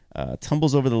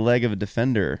 tumbles over the leg of a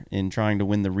defender in trying to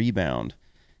win the rebound,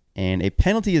 and a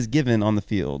penalty is given on the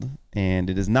field, and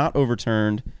it is not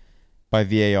overturned by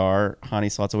VAR. Hany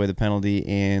slots away the penalty,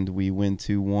 and we win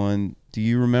 2-1. Do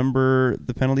you remember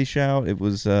the penalty shout? It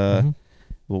was well,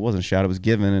 it wasn't a shout. It was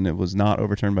given, and it was not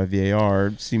overturned by VAR.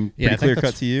 It seemed pretty clear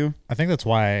cut to you. I think that's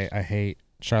why I hate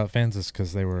Charlotte fans, is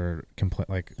because they were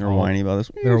they were whiny about this.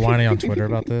 They were whiny on Twitter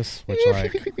about this, which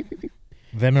like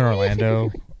them in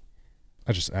Orlando.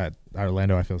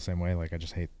 Orlando, I feel the same way. Like I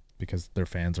just hate because their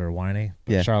fans are whiny.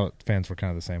 But Yeah. Charlotte fans were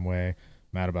kind of the same way,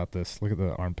 mad about this. Look at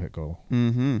the armpit goal.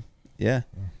 Mm-hmm. Yeah.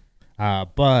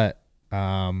 But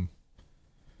I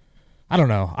don't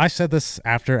know. I said this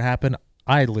after it happened.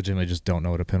 I legitimately just don't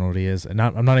know what a penalty is, and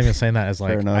I'm not even saying that as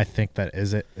like I think that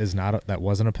that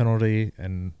wasn't a penalty,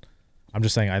 and I'm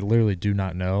just saying I literally do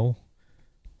not know.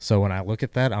 So when I look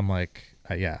at that, I'm like,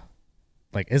 yeah,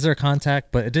 like is there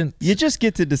contact? But it didn't. You just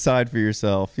get to decide for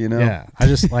yourself, you know. Yeah, I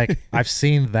just like I've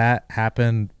seen that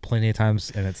happen plenty of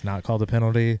times, and it's not called a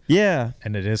penalty. Yeah,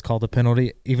 and it is called a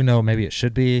penalty, even though maybe it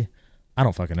should be. I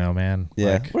don't fucking know, man.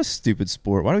 Yeah, like, what a stupid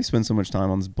sport. Why do we spend so much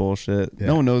time on this bullshit? Yeah.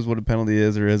 No one knows what a penalty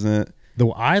is or isn't. No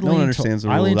one understands the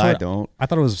rule. I don't. I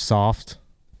thought it was soft.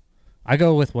 I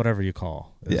go with whatever you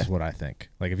call is what I think.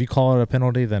 Like if you call it a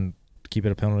penalty, then keep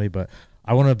it a penalty. But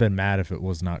I wouldn't have been mad if it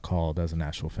was not called as a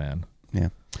Nashville fan. Yeah.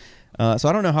 So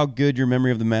I don't know how good your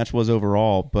memory of the match was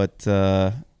overall, but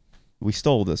we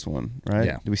stole this one, right?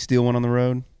 Yeah. Did we steal one on the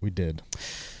road? We did.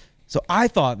 So I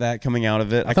thought that coming out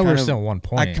of it, I thought we were still at 1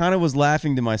 point. I kind of was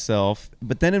laughing to myself,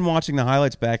 but then in watching the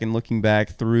highlights back and looking back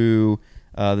through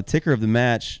the ticker of the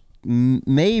match,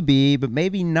 maybe, but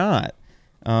maybe not.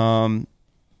 Our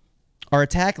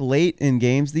attack late in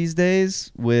games these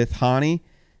days with Hany,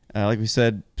 like we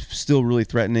said, still really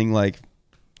threatening, like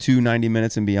 290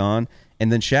 minutes and beyond,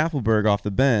 and then Schaffelberg off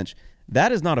the bench.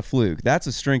 That is not a fluke. That's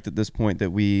a strength at this point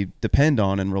that we depend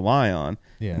on and rely on.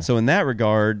 Yeah. And so in that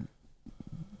regard,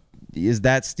 is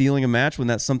that stealing a match when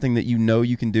that's something that you know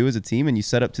you can do as a team and you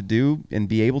set up to do and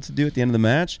be able to do at the end of the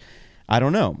match? I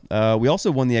don't know. We also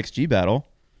won the XG battle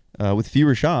with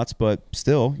fewer shots, but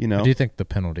still, you know. I do think the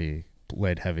penalty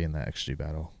laid heavy in that XG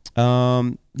battle.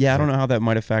 Yeah, I don't know how that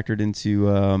might have factored into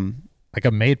like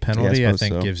a made penalty. I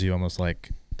think so. gives you almost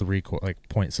like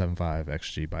 0.75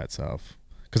 XG by itself.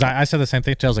 Because I said the same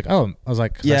thing too. I was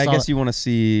like, yeah, I guess you want to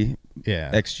see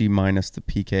yeah XG minus the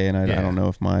PK, and I don't know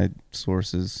if my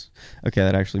source is okay.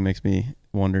 That actually makes me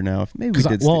wonder now if maybe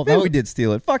we did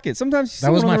steal it. Fuck it. Sometimes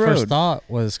that was my first thought,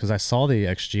 was because I saw the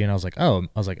XG and I was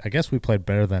like, I guess we played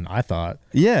better than I thought.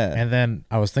 Yeah. And then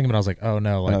I was thinking about it, I was like, oh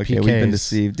no, like okay, PKs, we've been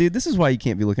deceived, dude. This is why you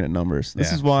can't be looking at numbers.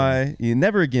 This is why you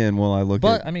never again will I look at.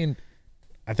 But I mean,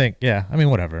 I think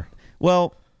whatever.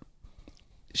 Well,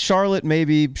 Charlotte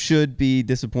maybe should be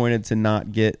disappointed to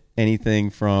not get anything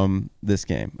from this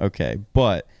game. Okay,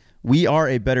 but we are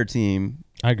a better team.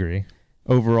 I agree.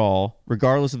 Overall,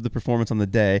 regardless of the performance on the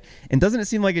day. And doesn't it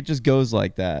seem like it just goes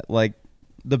like that? Like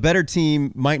the better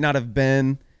team might not have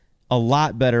been a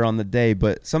lot better on the day,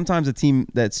 but sometimes a team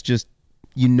that's just,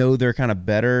 they're kind of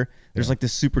better. There's like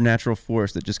this supernatural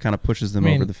force that just kind of pushes them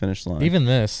over the finish line. Even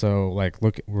this, so like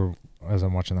look, as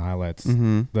I'm watching the highlights,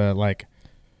 the like,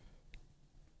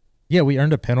 yeah, we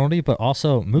earned a penalty, but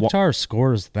also Mukhtar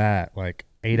scores that like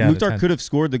 8 out of 10. Mukhtar could have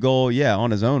scored the goal,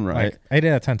 on his own right. Like 8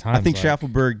 out of 10 times. I think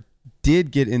Schaffelberg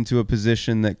did get into a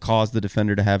position that caused the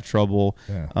defender to have trouble,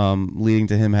 leading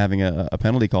to him having a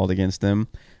penalty called against him.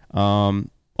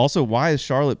 Also, why is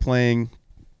Charlotte playing,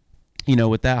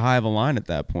 with that high of a line at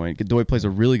that point? Godoy plays a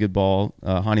really good ball.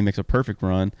 Hany makes a perfect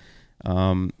run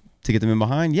to get them in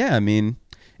behind. Yeah, I mean,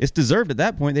 it's deserved at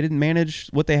that point. They didn't manage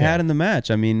what they had in the match.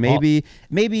 I mean,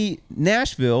 maybe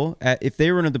Nashville, if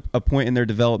they were at a point in their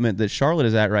development that Charlotte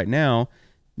is at right now,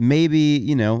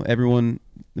 maybe, everyone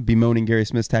bemoaning Gary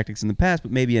Smith's tactics in the past,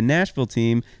 but maybe a Nashville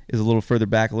team is a little further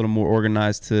back, a little more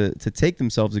organized to take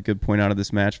themselves a good point out of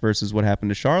this match versus what happened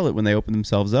to Charlotte when they opened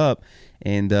themselves up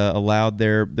and allowed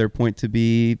their point to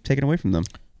be taken away from them.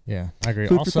 Yeah, I agree.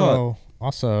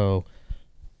 Also,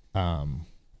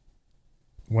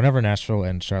 whenever Nashville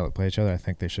and Charlotte play each other, I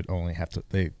think they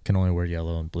can only wear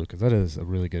yellow and blue because that is a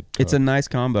really good color. It's a nice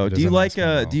combo. Do you like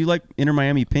Inter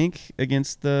Miami pink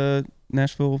against the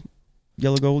Nashville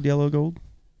yellow gold?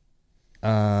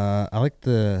 I like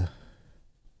the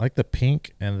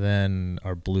pink and then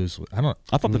our blues. I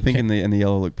thought the pink and the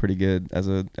yellow looked pretty good as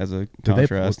a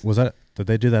contrast. Did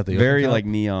they do that? The very Open Cup? like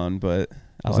neon, but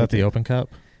was that the Open Cup?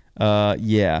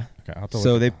 Yeah. Okay,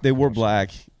 so they wore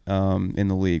black in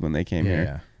the league when they came here.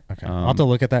 Yeah. Okay. I'll have to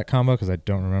look at that combo because I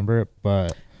don't remember it,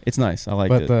 but it's nice. I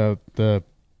like it. But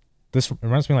this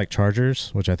reminds me like Chargers,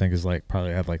 which I think is like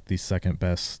probably have like the second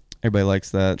best. Everybody likes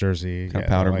that jersey, kind of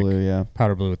powder blue,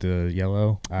 powder blue with the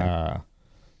yellow.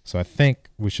 So I think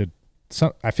we should.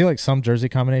 I feel like some jersey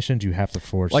combinations you have to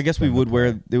force. Well, I guess we would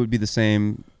wear. It would be the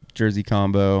same jersey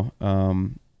combo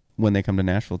when they come to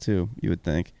Nashville too. You would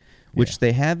think, which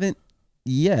they haven't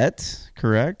yet.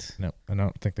 Correct? No, I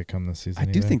don't think they come this season. I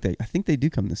think they do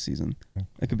come this season. Okay.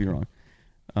 I could be wrong.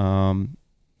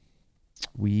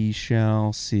 We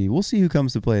shall see. We'll see who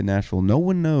comes to play at Nashville. No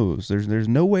one knows. There's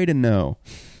no way to know.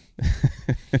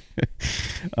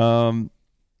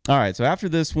 All right, so after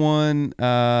this one,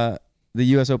 the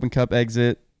U.S. Open Cup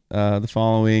exit the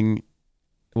following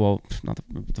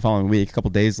week, a couple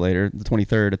days later, the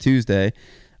 23rd, a Tuesday,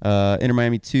 Inter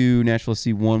Miami 2, Nashville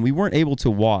SC 1. We weren't able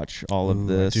to watch all of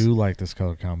this. I do like this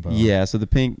color combo. Yeah, so the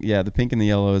pink and the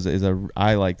yellow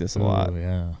I like this a lot.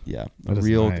 Yeah, a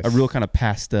real kind of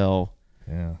pastel.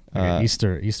 Yeah, like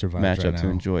Easter vibes matchup to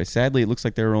enjoy. Sadly, it looks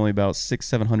like there were only about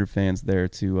 600-700 fans there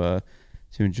to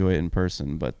enjoy it in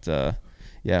person. But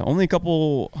only a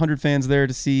couple hundred fans there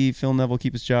to see Phil Neville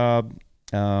keep his job.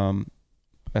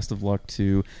 Best of luck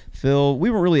to Phil. We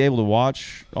weren't really able to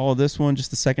watch all of this one,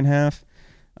 just the second half.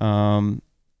 Nashville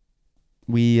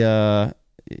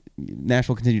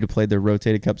continued to play their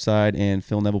rotated cup side, and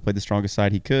Phil Neville played the strongest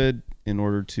side he could in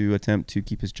order to attempt to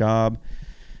keep his job.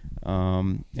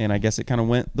 And I guess it kind of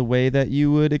went the way that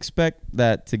you would expect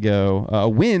that to go. A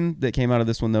win that came out of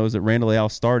this one, though, is that Randall Leal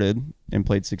started and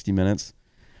played 60 minutes.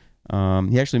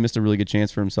 He actually missed a really good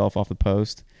chance for himself off the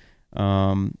post.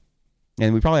 And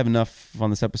we probably have enough on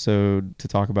this episode to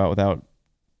talk about without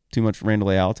too much Randall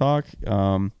Leal talk.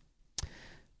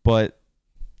 But,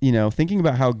 thinking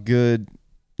about how good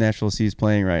Nashville SC is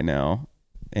playing right now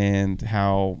and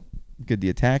how good the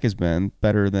attack has been,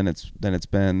 better than it's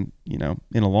been,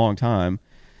 in a long time.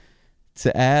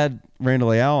 To add Randall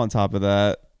Leal on top of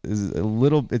that is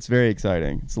it's very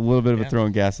exciting. It's a little bit of a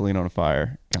throwing gasoline on a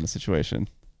fire kind of situation.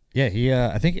 Yeah,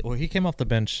 he came off the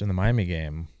bench in the Miami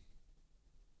game.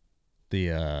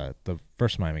 The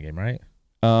first Miami game, right?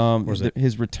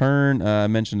 His return, I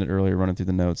mentioned it earlier running through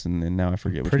the notes, and now I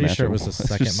forget which match. Pretty sure it was the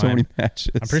second so many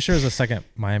matches. I'm pretty sure it was the second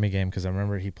Miami game because I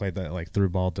remember he played that like through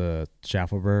ball to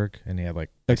Schaffelberg and he had like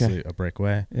a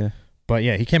breakaway. Yeah. But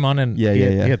yeah, he came on and he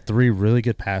had 3 really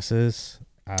good passes.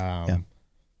 So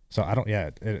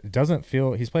it doesn't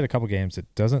feel, he's played a couple games. It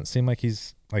doesn't seem like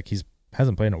he's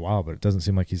hasn't played in a while, but it doesn't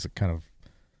seem like he's kind of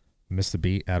missed the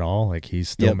beat at all. Like he's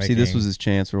still making. See, this was his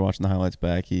chance. We're watching the highlights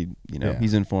back. He's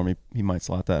in form. He might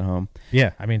slot that home.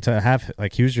 Yeah, I mean, to have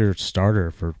he was your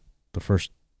starter for the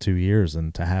first 2 years,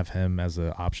 and to have him as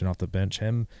an option off the bench,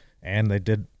 and they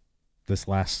did this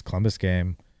last Columbus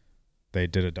game, they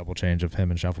did a double change of him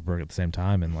and Schaffelberg at the same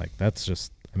time, and like that's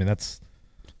just, I mean, it's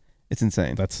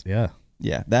insane. That's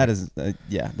that is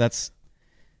that's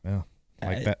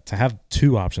like that to have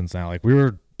 2 options now. Like we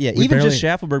even just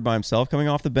Schaffelberg by himself coming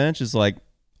off the bench is like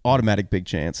automatic big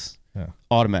chance. Yeah.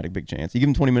 Automatic big chance. You give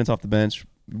him 20 minutes off the bench,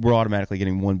 we're automatically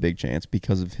getting 1 big chance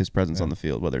because of his presence on the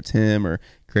field, whether it's him or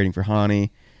creating for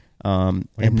Hany. And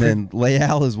then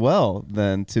Leal as well,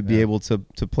 then to be able to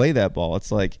play that ball.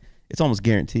 It's like it's almost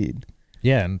guaranteed.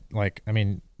 Yeah, and like I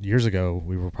mean, years ago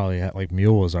we were probably like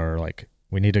Muyl was our like,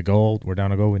 we need a goal, we're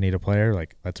down a goal, we need a player.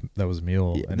 Like that was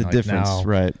Muyl. Yeah, and the like difference, now,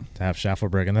 right? To have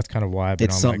Schaffelberg, and that's kind of why I've been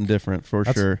it's something different for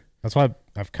sure. That's why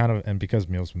I've kind of, and because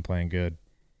Muyl's been playing good,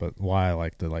 but why I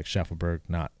like the Schaffelberg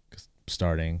not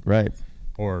starting, right?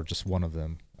 Or just one of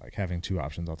them, like having 2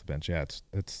 options off the bench. Yeah,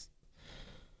 it's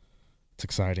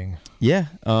exciting. Yeah.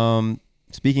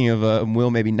 Speaking of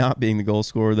Muyl maybe not being the goal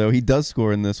scorer, though, he does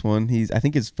score in this one. I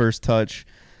think his first touch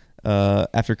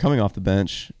after coming off the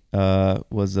bench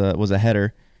was a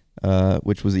header,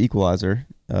 which was the equalizer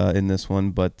in this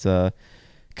one, but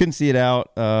couldn't see it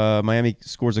out. Miami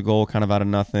scores a goal kind of out of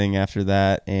nothing after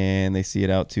that, and they see it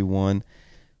out 2-1.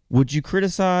 Would you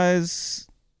criticize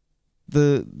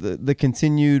the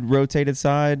continued rotated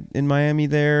side in Miami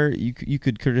there? You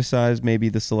could criticize maybe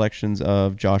the selections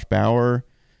of Josh Bauer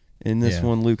in this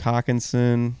one, Luke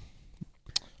Hawkinson.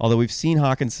 Although we've seen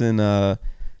Hawkinson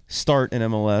start in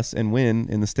MLS and win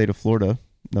in the state of Florida,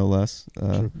 no less,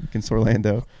 against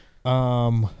Orlando.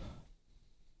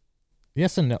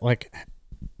 Yes and no. Like,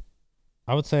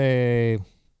 I would say,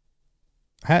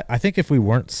 I think if we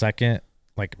weren't second,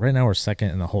 like right now we're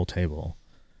second in the whole table.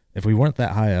 If we weren't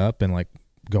that high up and like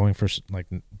going for like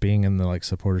being in the like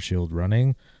supporter shield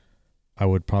running, I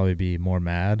would probably be more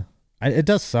mad. It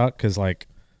does suck because like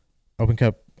Open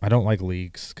Cup, I don't like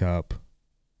Leagues Cup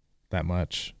that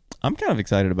much. I'm kind of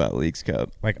excited about Leagues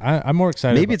Cup. Like I'm more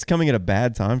excited. Maybe it's coming at a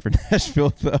bad time for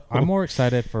Nashville though. I'm more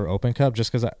excited for Open Cup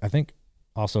just because I think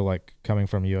also like coming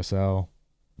from USL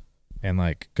and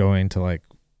like we went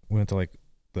to like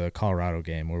the Colorado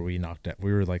game where we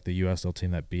were like the USL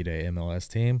team that beat a MLS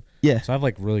team. Yeah. So I have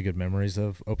like really good memories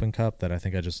of Open Cup that I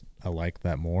think I like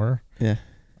that more. Yeah.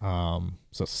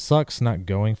 So it sucks not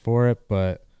going for it,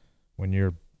 but when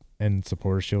you're in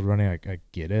supporter shield running, I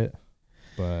get it.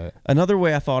 But another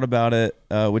way I thought about it,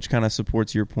 which kind of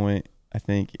supports your point, I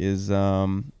think, is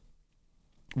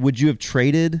would you have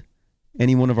traded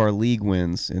any one of our league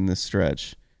wins in this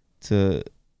stretch to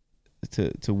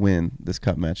win this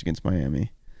cup match against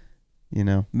Miami? You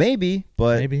know, maybe,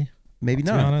 but maybe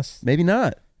not. To be honest, maybe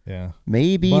not. Yeah,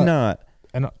 maybe not.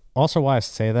 And also, why I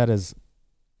say that is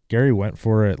Gary went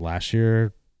for it last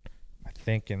year. I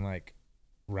think in like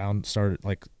started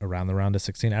like around the round of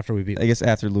 16 after we beat. I guess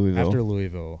after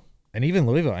Louisville, and even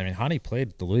Louisville. I mean, Hany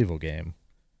played the Louisville game,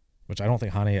 which I don't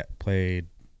think Hany played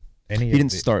any. He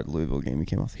didn't start the Louisville game. He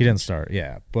came off. He didn't start.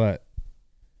 Yeah, but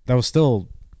that was still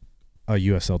a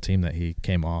USL team that he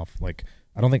came off. Like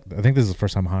I think this is the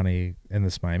first time Hany in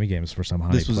this Miami game is the first time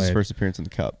Hany played. This was his first appearance in the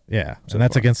cup. Yeah, so and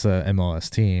that's against a MLS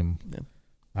team.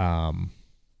 Yeah.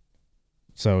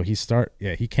 So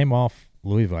he came off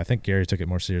Louisville. I think Gary took it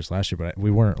more serious last year, but we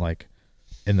weren't like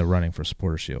in the running for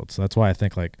supporter shield. So that's why I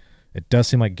think like it does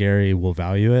seem like Gary will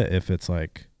value it if it's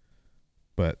like,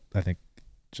 but I think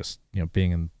just,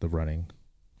 being in the running.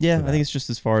 Yeah, I think it's just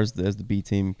as far as the B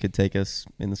team could take us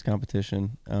in this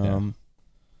competition.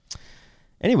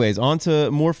 Anyways, on to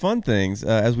more fun things.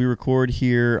 As we record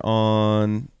here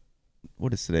on,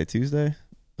 what is today, Tuesday?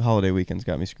 The holiday weekend's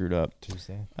got me screwed up.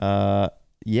 Tuesday.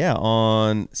 Yeah,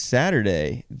 on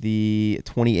Saturday, the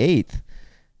 28th,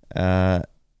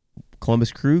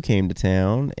 Columbus Crew came to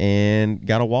town and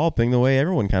got a walloping the way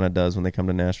everyone kind of does when they come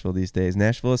to Nashville these days.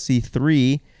 Nashville SC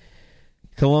 3,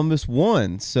 Columbus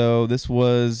 1. So this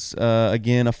was,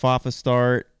 again, a FAFA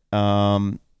start.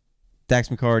 Dax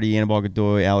McCarty, Anibal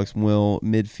Godoy, Alex Muyl,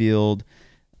 midfield.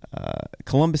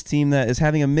 Columbus team that is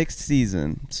having a mixed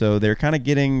season. So they're kind of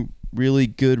getting really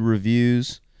good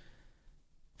reviews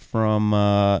from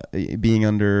being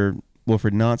under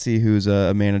Wilfred Nancy, who's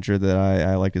a manager that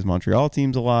I like his Montreal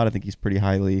teams a lot. I think he's pretty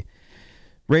highly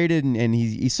rated, and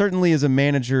he certainly is a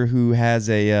manager who has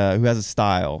a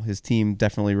style. His team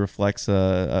definitely reflects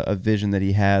a vision that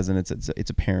he has, and it's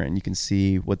apparent. And you can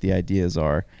see what the ideas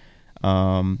are.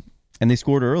 And they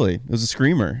scored early. It was a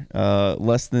screamer.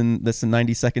 Less than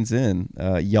 90 seconds in.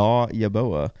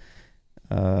 Yaboa.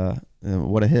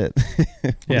 What a hit.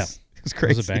 It was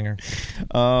crazy. It was a banger.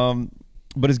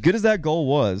 But as good as that goal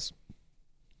was,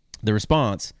 the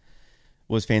response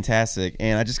was fantastic.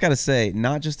 And I just got to say,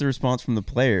 not just the response from the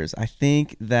players. I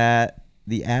think that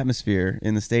the atmosphere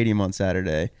in the stadium on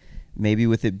Saturday, maybe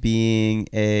with it being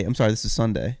this is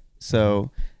Sunday. So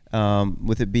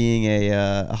with it being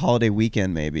a holiday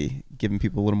weekend, maybe giving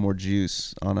people a little more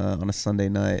juice on a Sunday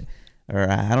night, or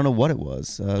I don't know what it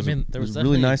was. It was a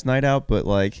really nice night out, but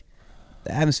like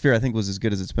the atmosphere I think was as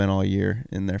good as it's been all year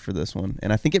in there for this one,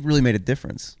 and I think it really made a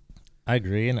difference. I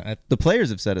agree, and the players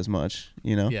have said as much.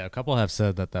 Yeah, a couple have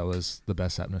said that was the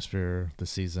best atmosphere this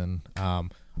season.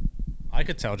 I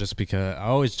could tell just because I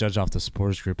always judge off the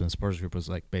supporters group, and the supporters group was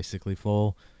like basically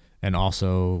full, and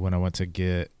also when I went to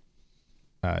get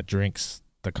drinks,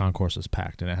 the concourse was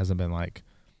packed, and it hasn't been like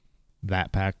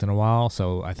that packed in a while.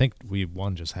 So I think we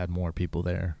just had more people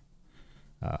there,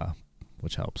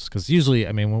 which helps because usually,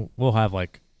 I mean, we'll have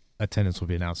like attendance will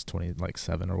be announced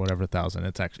 7 or whatever thousand.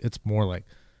 It's more like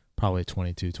probably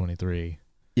 22, 23.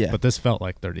 Yeah, but this felt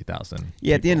like 30,000.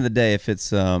 Yeah, at the end of the day, if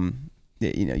it's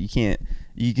you can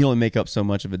only make up so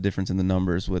much of a difference in the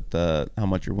numbers with how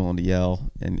much you're willing to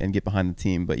yell and get behind the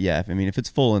team. But yeah, if it's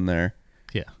full in there,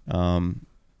 yeah,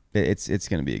 it's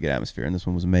going to be a good atmosphere, and this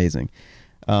one was amazing.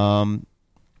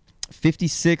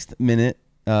 56th minute,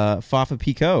 Fafa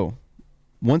Picault.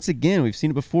 Once again, we've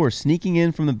seen it before, sneaking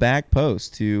in from the back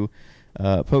post to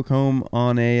poke home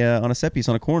on a set piece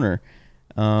on a corner.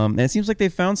 And it seems like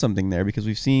they've found something there because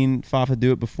we've seen Fafa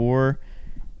do it before.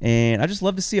 And I just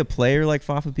love to see a player like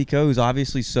Fafa Picault, who's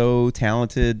obviously so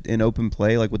talented in open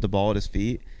play, like with the ball at his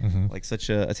feet, like such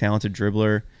a talented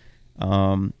dribbler.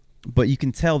 But you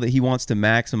can tell that he wants to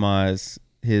maximize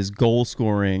his goal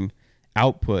scoring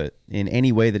output in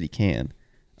any way that he can.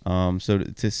 So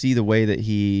to see the way that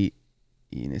he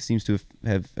seems to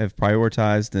have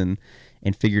prioritized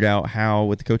and figured out how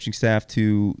with the coaching staff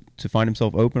to find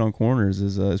himself open on corners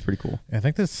is pretty cool. I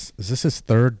think is this his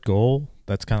third goal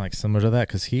that's kind of like similar to that,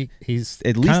 because he's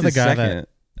at least kind of the guy second.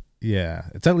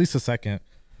 It's at least the second,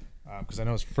 because I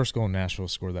know his first goal in Nashville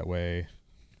scored that way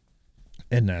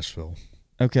in Nashville.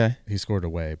 Okay, he scored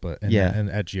away, but and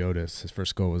at Geodis his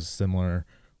first goal was similar,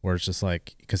 where it's just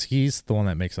like, because he's the one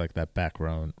that makes like that back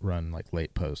run like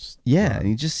late post. Yeah, and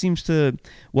he just seems to.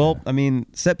 Well,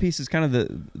 set piece is kind of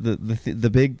the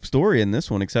big story in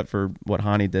this one, except for what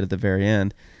Hany did at the very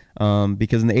end.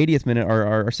 Because in the 80th minute,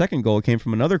 our second goal came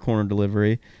from another corner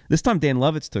delivery. This time Dan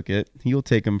Lovitz took it. He'll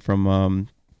take him from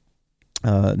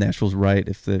Nashville's right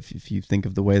if you think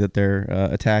of the way that they're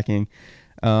attacking.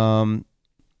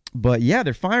 But yeah,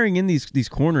 they're firing in these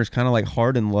corners kind of like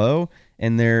hard and low,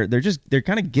 and they're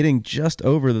kind of getting just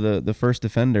over the first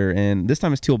defender, and this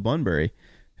time it's Teal Bunbury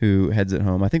who heads it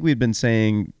home. I think we had been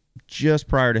saying just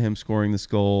prior to him scoring this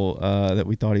goal that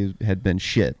we thought he had been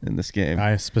shit in this game.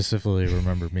 I specifically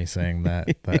remember me saying that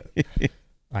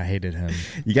I hated him.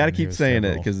 You got to keep saying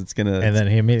it because it's gonna. And then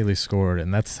he immediately scored,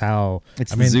 and that's how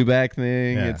it's the Zubac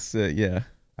thing. Yeah. It's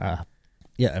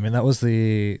yeah, that was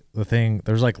the thing.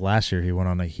 There was like last year he went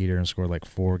on a heater and scored like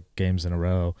 4 games in a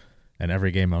row, and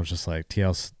every game I was just like,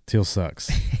 Teal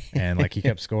sucks, and like he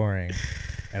kept scoring,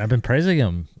 and I've been praising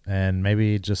him, and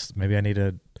maybe I need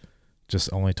to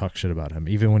just only talk shit about him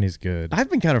even when he's good. I've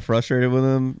been kind of frustrated with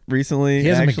him recently. He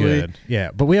hasn't been good.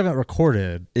 Yeah, but we haven't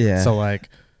recorded. Yeah. So like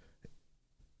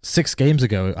 6 games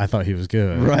ago, I thought he was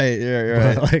good. Right.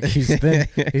 Yeah. But like he's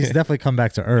definitely come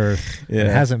back to earth. Yeah. It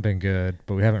hasn't been good,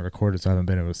 but we haven't recorded, so I haven't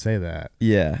been able to say that.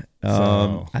 Yeah.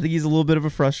 So, I think he's a little bit of a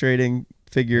frustrating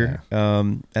figure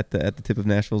at the tip of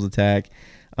Nashville's attack.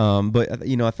 But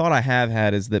a thought I have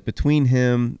had is that between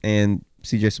him and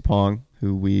CJ Sapong,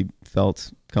 who we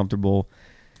felt comfortable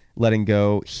letting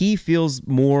go, he feels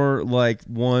more like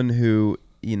one who,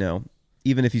 even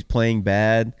if he's playing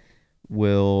bad,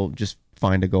 will just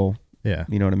find a goal. Yeah.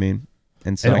 You know what I mean?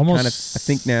 And so I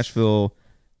think Nashville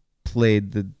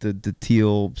played the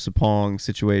Teal Sapong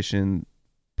situation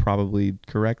probably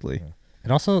correctly. Yeah. It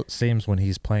also seems when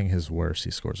he's playing his worst,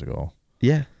 he scores a goal.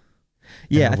 Yeah.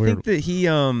 Yeah, I think that he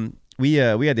we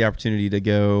had the opportunity to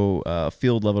go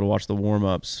field level to watch the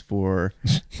warm-ups for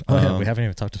we haven't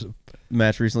even talked to the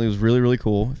match recently. It was really, really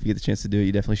cool. If you get the chance to do it,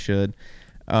 you definitely should.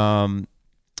 And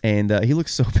he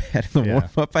looks so bad in the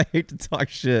warm-up. I hate to talk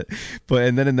shit,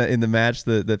 and then in the match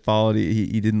that followed,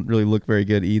 he didn't really look very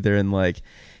good either. And like,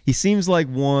 he seems like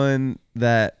one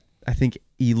that I think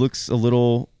he looks a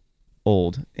little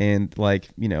old, and like,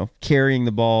 carrying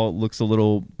the ball looks a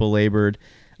little belabored.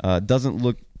 Doesn't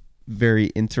look very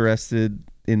interested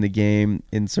in the game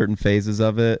in certain phases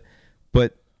of it,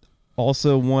 but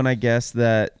also one, I guess,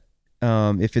 that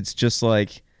if it's just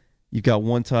like you've got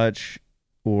one touch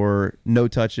or no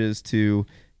touches to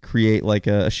create like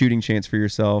a shooting chance for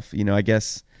yourself, I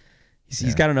guess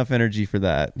he's got enough energy for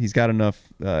that. He's got enough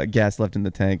gas left in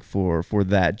the tank for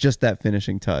that, just that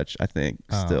finishing touch, I think,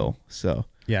 still. So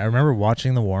yeah, I remember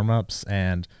watching the warm-ups,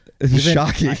 and it's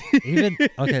shocking.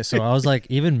 So I was like,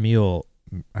 even Muyl,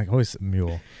 I always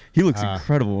Muyl. He looks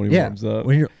incredible when he warms up.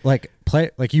 When you're like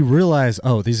you realize,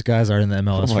 these guys are in the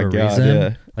MLS for a reason.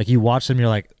 Yeah. Like you watch them, you're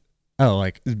like,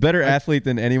 he's a better athlete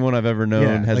than anyone I've ever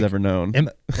known ever known.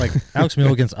 Like Alex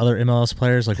Muyl against other MLS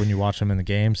players, like when you watch him in the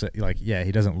games, like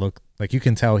he doesn't look like, you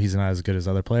can tell he's not as good as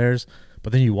other players,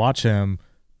 but then you watch him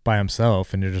by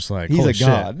himself and you're just like, he's a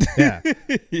god. Yeah.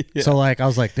 So like I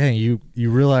was like, dang, you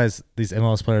realize these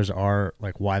MLS players are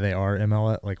like why they are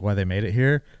MLS, like why they made it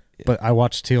here. But I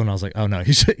watched Teal and I was like, oh no,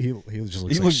 he just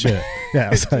looks like shit. Yeah, I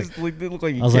was like, they look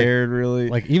like he cared, really.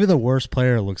 Like even the worst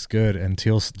player looks good, and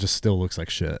Teal just still looks like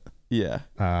shit. Yeah.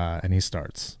 And he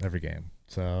starts every game.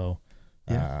 So,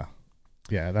 that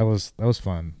was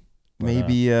fun.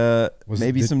 But,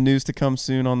 maybe some news to come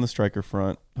soon on the striker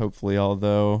front. Hopefully,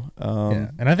 although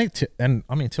and I think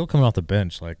Teal coming off the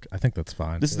bench, like I think that's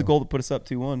fine. This is the goal that put us up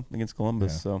 2-1 against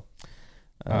Columbus. So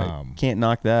can't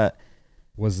knock that.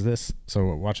 Was this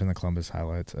so? Watching the Columbus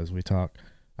highlights as we talk,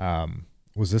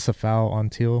 was this a foul on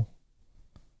Teal?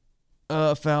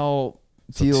 Foul.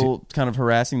 Teal kind of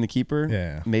harassing the keeper.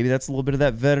 Yeah, maybe that's a little bit of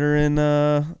that veteran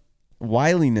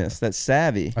wiliness, that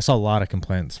savvy. I saw a lot of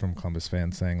complaints from Columbus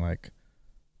fans saying like,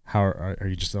 "How are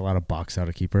you just allowed to box out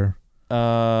a keeper?"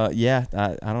 Yeah,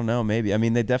 I don't know. Maybe. I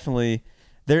mean, they definitely.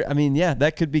 I mean, yeah,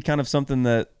 that could be kind of something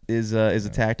that is a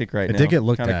tactic right now. It did get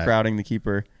looked kind at. of crowding the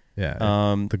keeper. Yeah.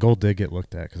 The goal did get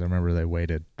looked at because I remember they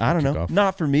waited. I don't know.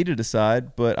 Not for me to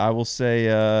decide, but I will say,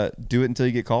 do it until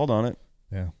you get called on it.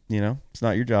 Yeah. You know, it's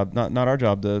not your job, not our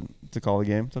job to call the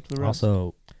game. It's up to the refs.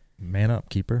 Also, man up,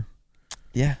 keeper.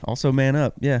 Yeah. Also, man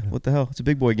up. Yeah. What the hell? It's a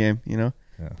big boy game. You know.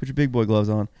 Yeah. Put your big boy gloves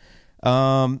on.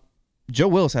 Joe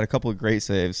Willis had a couple of great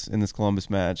saves in this Columbus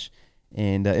match,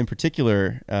 and in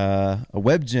particular, a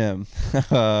web gem.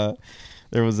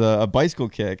 There was a bicycle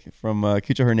kick from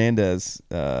Cucho Hernandez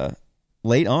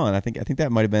late on. I think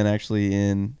that might have been actually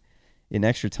in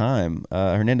extra time.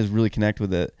 Hernandez really connected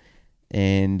with it,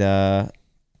 and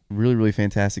really, really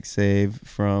fantastic save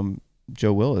from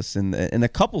Joe Willis, and a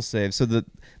couple saves. So the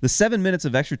 7 minutes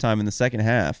of extra time in the second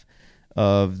half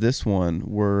of this one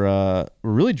were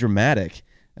really dramatic,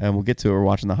 and we'll get to it. We're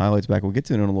watching the highlights back. We'll get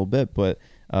to it in a little bit, but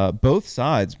both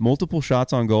sides, multiple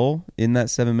shots on goal in that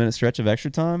 7 minute stretch of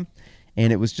extra time,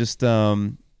 and it was just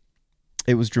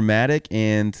it was dramatic.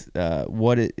 And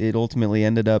what it ultimately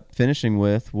ended up finishing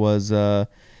with was the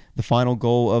final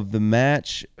goal of the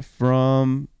match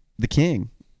from the King,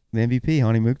 the MVP,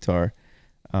 Hany Mukhtar.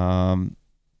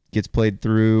 Gets played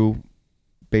through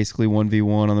basically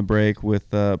 1v1 on the break with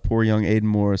poor young Aiden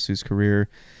Morris, whose career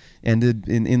ended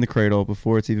in the cradle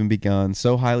before it's even begun.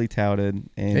 So highly touted.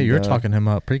 And hey, you're talking him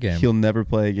up pregame. He'll never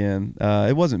play again.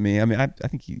 It wasn't me. I mean, I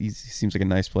think he seems like a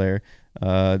nice player.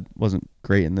 Wasn't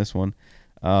great in this one.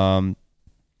 But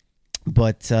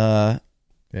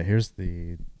here's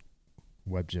the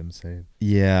web gem save.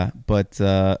 Yeah, but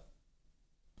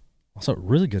also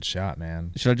really good shot,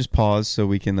 man. Should I just pause so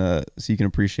we can so you can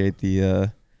appreciate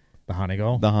the Hany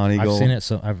goal? The Hany goal. I've seen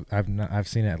it I've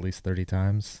seen it at least 30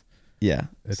 times. Yeah.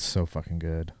 It's so fucking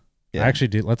good. Yeah. I actually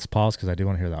do. Let's pause because I do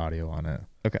want to hear the audio on it.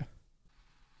 Okay.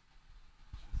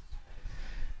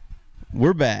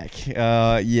 We're back.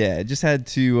 Just had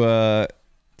to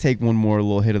take one more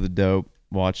little hit of the dope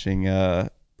watching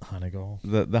Hany goal.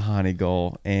 The Hany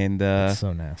goal. And it's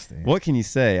so nasty. What can you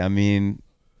say? I mean,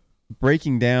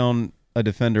 breaking down a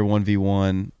defender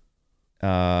 1v1,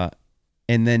 and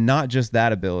then not just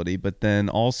that ability, but then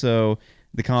also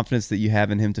the confidence that you have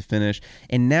in him to finish.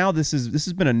 And now this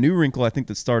has been a new wrinkle, I think,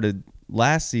 that started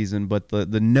last season, but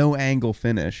the no angle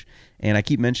finish. And I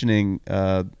keep mentioning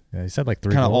he said like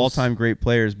 3 kind of goals. all-time great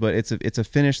players, but it's a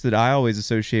finish that I always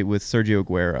associate with Sergio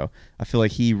Aguero. I feel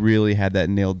like he really had that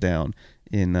nailed down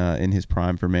in his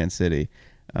prime for Man City.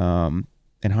 And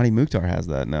Hany Mukhtar has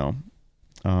that now.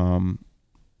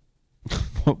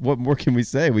 What more can we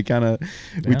say? We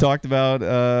talked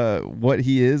about what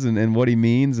he is and what he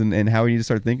means and how we need to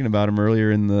start thinking about him earlier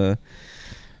in the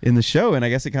show, and I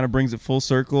guess it kind of brings it full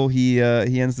circle. He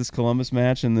ends this Columbus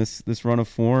match and this run of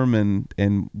form,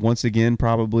 and once again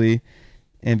probably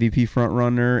MVP front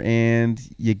runner. And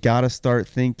you got to start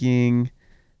thinking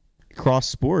cross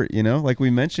sport. You know, like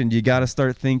we mentioned, you got to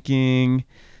start thinking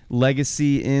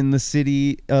legacy in the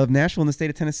city of Nashville, in the state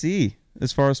of Tennessee,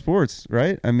 as far as sports,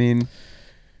 right? I mean,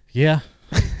 yeah,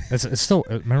 it's still.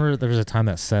 Remember, there was a time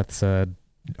that Seth said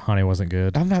Hany wasn't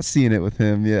good. I'm not seeing it with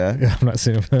him. Yeah, I'm not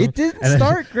seeing it with him. It didn't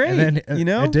start great. Then, you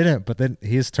know, it didn't. But then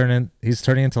he's turning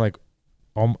into like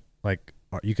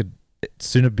you could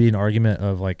soon be an argument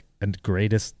of like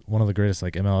one of the greatest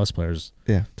like MLS players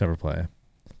to ever play.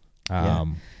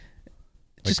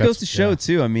 Just goes to show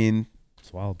too. I mean,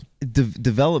 it's wild.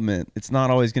 Development. It's not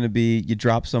always going to be you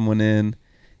drop someone in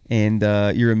and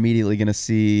you're immediately going to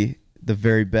see the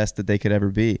very best that they could ever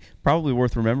be. Probably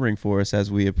worth remembering for us as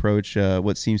we approach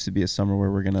what seems to be a summer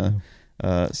where we're going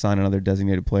to sign another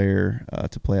designated player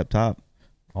to play up top.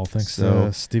 All thanks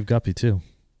to Steve Guppy too.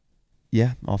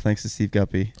 Yeah, all thanks to Steve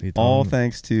Guppy.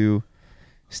 Thanks to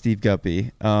Steve Guppy.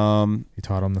 He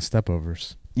taught him the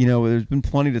stepovers. You know, there's been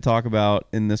plenty to talk about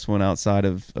in this one outside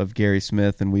of Gary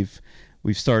Smith, and we've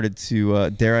started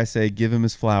to, dare I say, give him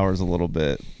his flowers a little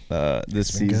bit this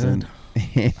season.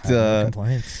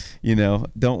 And you know,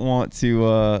 don't want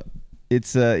to.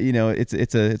 It's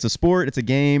a sport. It's a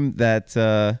game that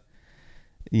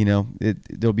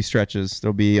there'll be stretches.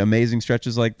 There'll be amazing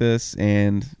stretches like this,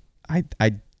 and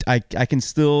I can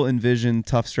still envision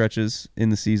tough stretches in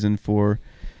the season for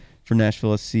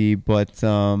Nashville SC, but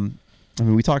I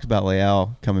mean, we talked about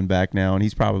Leal coming back now, and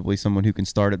he's probably someone who can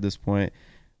start at this point.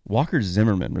 Walker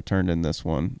Zimmerman returned in this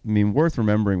one. I mean, worth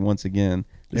remembering once again,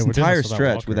 this entire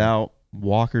stretch without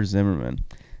Walker Zimmerman.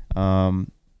 And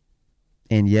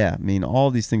yeah, I mean, all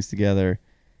these things together,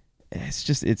 it's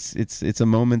just it's a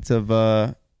moment of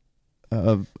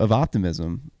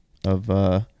optimism.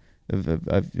 I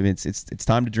mean, it's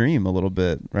time to dream a little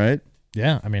bit, right?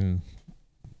 Yeah, I mean,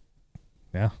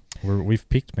 yeah, we've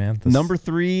peaked, man. Number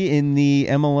 3 in the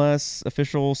MLS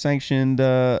official sanctioned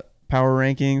power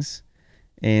rankings,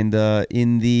 and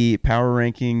in the power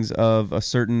rankings of a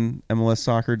certain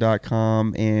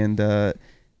MLSsoccer.com and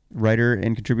writer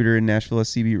and contributor in Nashville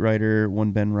SC beat writer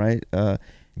one Ben Wright,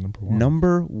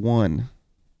 number one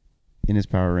in his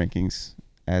power rankings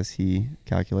as he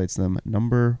calculates them.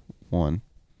 Number 1.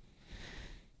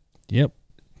 Yep.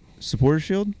 Supporter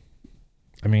Shield?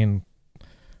 I mean,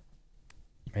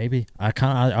 maybe. I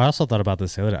also thought about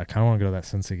this the other day. I kind of want to go to that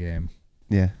Cincy game.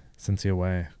 Yeah. Cincy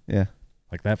away. Yeah.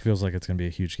 Like, that feels like it's going to be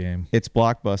a huge game. It's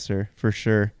blockbuster for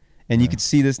sure. And you could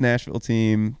see this Nashville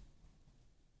team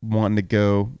wanting to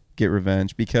go get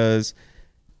revenge because,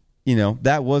 you know,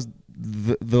 that was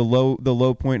the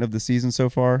low point of the season so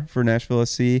far for Nashville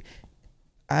SC.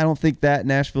 I don't think that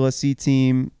Nashville SC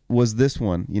team was this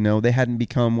one. You know, they hadn't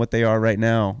become what they are right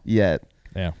now yet.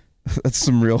 Yeah. That's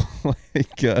some real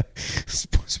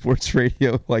sports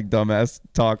radio dumbass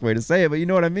talk way to say it, but you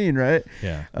know what I mean, right?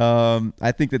 Yeah.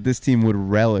 I think that this team would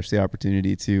relish the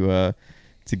opportunity to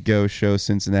go show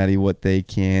Cincinnati what they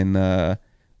can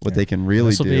they can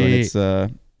really do.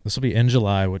 This will be in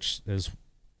July, which is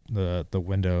the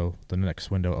window. The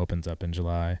next window opens up in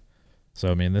July,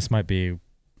 so I mean this might be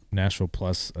Nashville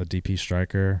plus a DP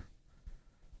striker.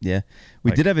 Yeah,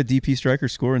 we did have a DP striker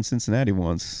score in Cincinnati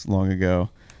once long ago.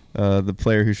 The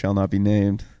player who shall not be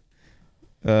named.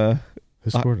 Who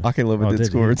scored? Akelova did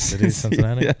score. Did he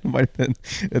Cincinnati? Yeah, it might have been.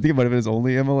 I think it might have been his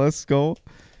only MLS goal.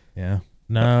 Yeah.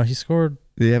 No, he scored.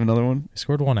 Did he have another one? He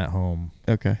scored one at home.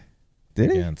 Okay.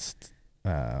 Did against, he?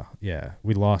 Yeah,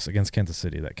 we lost against Kansas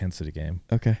City, that Kansas City game.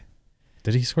 Okay.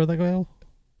 Did he score that goal?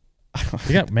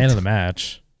 He got man of the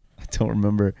match. I don't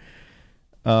remember.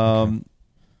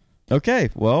 Okay.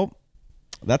 Well,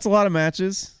 that's a lot of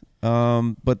matches.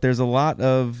 But there's a lot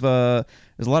of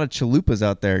chalupas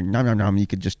out there. Nom nom nom. You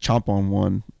could just chomp on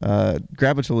one.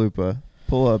 Grab a chalupa.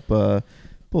 Pull up a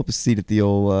seat at the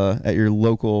old at your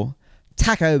local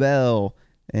Taco Bell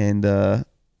and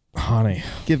Hany.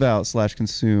 Give out /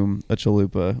 consume a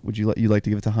chalupa. Would you like to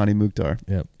give it to Hany Mukhtar?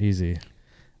 Yep, easy.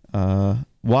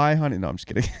 Why Hany? No, I'm just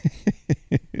kidding.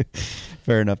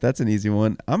 Fair enough. That's an easy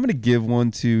one. I'm gonna give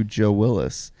one to Joe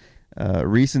Willis.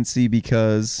 Recency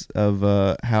because of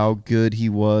how good he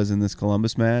was in this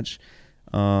Columbus match,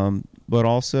 but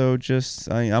also just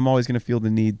I'm always going to feel the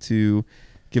need to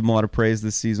give him a lot of praise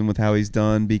this season with how he's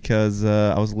done because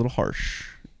I was a little harsh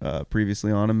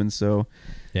previously on him, and so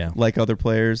like other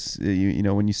players, you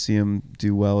know when you see him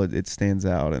do well, it stands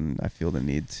out, and I feel the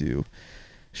need to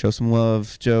show some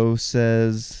love. Joe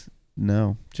says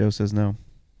no.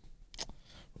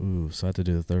 Ooh, so I have to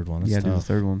do the third one. That's tough. Do the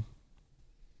third one.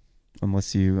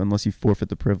 Unless you forfeit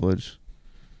the privilege.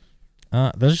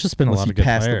 There's just been a lot of good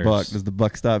players. The buck. Does the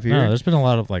buck stop here? No, there's been a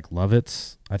lot of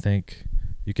Lovitz. I think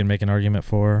you can make an argument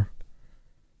for.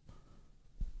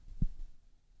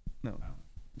 No.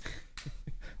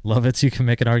 Lovitz, you can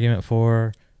make an argument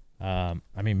for. I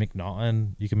mean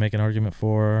MacNaughty, you can make an argument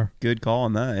for. Good call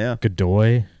on that. Yeah.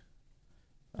 Godoy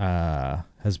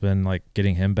has been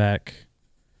getting him back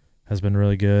has been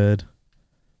really good.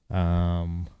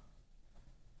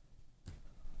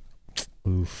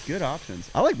 Oof. Good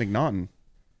options. I like MacNaughty.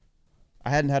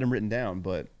 I hadn't had him written down,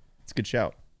 but it's a good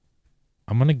shout.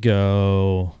 I'm going to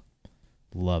go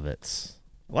Lovitz.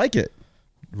 Like it.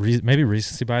 Maybe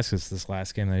recency bias because this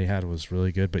last game that he had was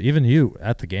really good. But even you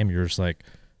at the game, you're just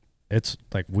it's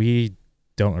we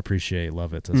don't appreciate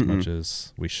Lovitz as much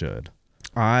as we should.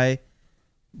 I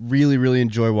really, really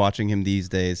enjoy watching him these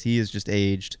days. He is just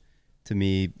aged to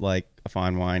me like a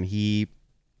fine wine.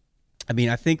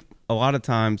 I think a lot of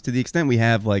times, to the extent we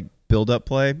have build-up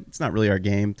play, it's not really our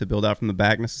game to build out from the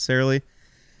back necessarily.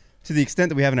 To the extent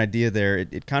that we have an idea there,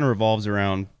 it kind of revolves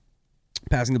around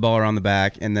passing the ball around the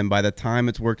back, and then by the time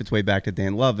it's worked its way back to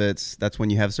Dan Lovitz, that's when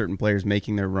you have certain players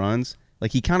making their runs.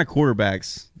 He kind of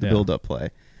quarterbacks the build-up play.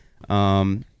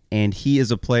 And he is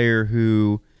a player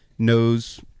who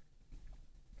knows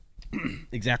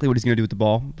exactly what he's going to do with the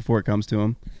ball before it comes to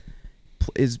him.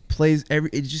 plays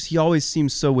he always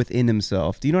seems so within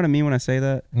himself. Do you know what I mean when I say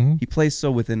that? Mm-hmm. He plays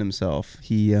so within himself.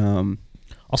 He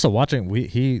also watching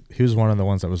he was one of the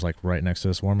ones that was like right next to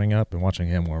us warming up, and watching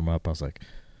him warm up, I was like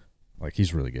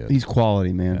he's really good. He's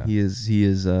quality, man. Yeah. He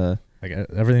is like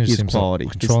everything just seems quality.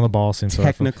 Like controlling the ball seems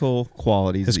technical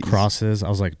qualities. His crosses, I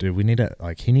was like, dude, we need to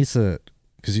he needs to,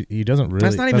 because he doesn't really.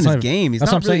 That's not even his game. He's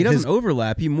not really. He doesn't his,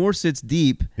 overlap. He more sits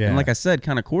deep, and like I said,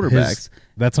 kind of quarterbacks.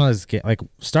 That's not his game. Like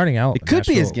starting out, it could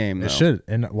be his game. Though. It should.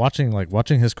 And watching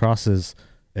his crosses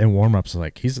and warm ups,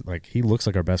 he looks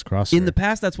like our best crosser. In the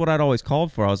past, that's what I'd always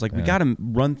called for. I was like, we got to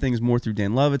run things more through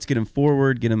Dan Lovitz, get him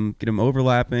forward, get him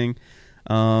overlapping,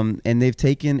 and they've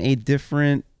taken a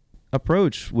different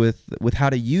approach with how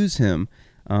to use him.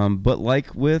 But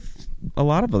like with a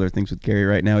lot of other things with Gary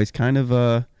right now, he's kind of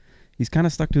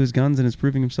stuck to his guns and is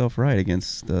proving himself right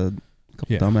against a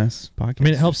couple dumbass podcasts. I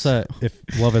mean, it helps that if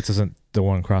Lovitz isn't the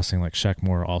one crossing, like Shaq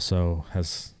Moore also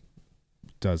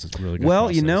does a really good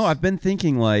process. I've been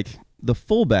thinking like the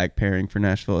fullback pairing for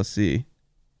Nashville SC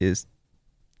is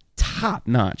top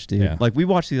notch, dude. Yeah. Like we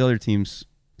watch these other teams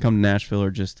come to Nashville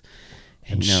or just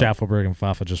and Schaffelberg and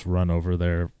Fafa just run over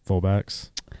their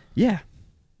fullbacks. Yeah.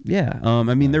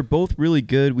 I mean, they're both really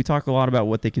good. We talk a lot about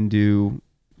what they can do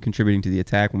contributing to the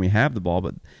attack when we have the ball,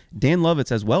 but Dan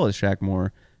Lovitz as well as Shaq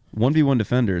Moore, 1v1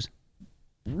 defenders,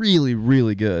 really,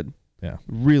 really good. Yeah.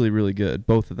 Really, really good,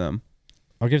 both of them.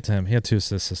 I'll give it to him. He had 2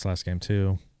 assists this last game,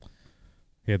 too.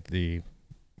 He had the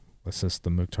assist, the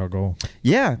Mukhtar goal.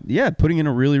 Yeah, putting in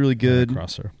a really, really good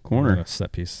crosser corner. A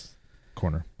set piece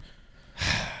corner.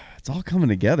 It's all coming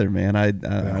together, man.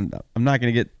 I'm not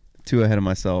going to get too ahead of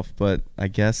myself, but I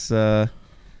guess one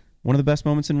of the best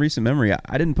moments in recent memory.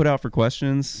 I didn't put out for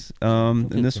questions in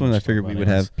this one. I figured we would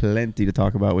have plenty to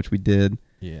talk about, which we did.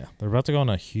 Yeah, they're about to go on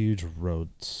a huge road,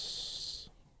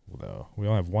 though. We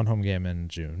only have one home game in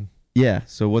June. Yeah,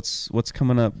 so what's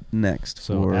coming up next?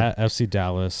 So at FC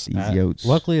Dallas. Easy Oats.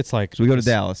 Luckily, it's like... So we go to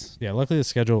Dallas. Yeah, luckily the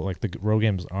schedule, like the road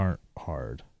games aren't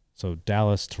hard. So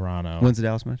Dallas, Toronto. When's the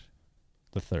Dallas match?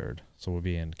 The 3rd. So we'll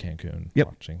be in Cancun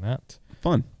watching that.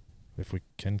 Fun. If we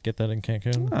can get that in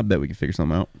Cancun. I bet we can figure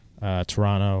something out.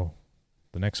 Toronto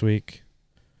the next week.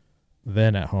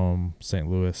 Then at home, St.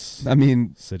 Louis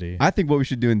City. I think what we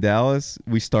should do in Dallas,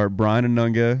 we start Brian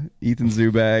Anunga, Ethan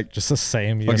Zubak. Just the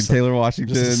same fucking Taylor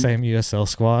Washington. Just the same USL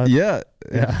squad. Yeah.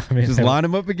 I mean, just line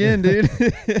them up again, dude.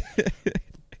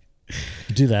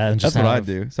 Do that. And that's what I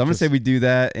do. So I'm going to say we do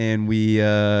that and we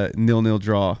 0-0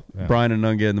 draw. Yeah. Brian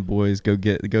Anunga and the boys go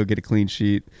get a clean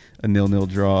sheet, a 0-0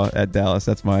 draw at Dallas.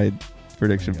 That's my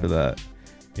prediction for that.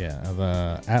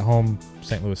 Yeah, at home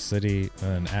St. Louis City,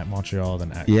 and at Montreal,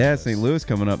 then at St. Louis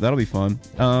coming up. That'll be fun.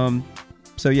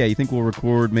 So yeah, you think we'll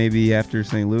record maybe after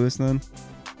St. Louis then?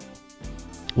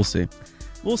 We'll see.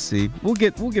 We'll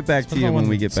get back to you when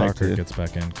we get back to soccer gets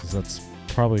back in, because that's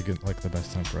probably like the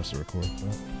best time for us to record.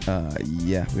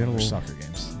 Yeah, we got a little soccer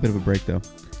games. Bit of a break though.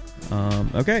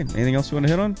 Okay, anything else you want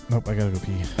to hit on? Nope, I gotta go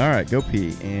pee. All right, go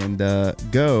pee and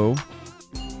go.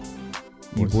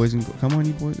 You boys and come on,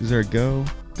 you boys. Is there a go?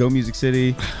 Go Music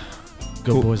City.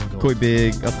 Go boys and girls.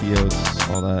 COYBIG, up the Oats,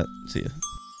 all that. See ya.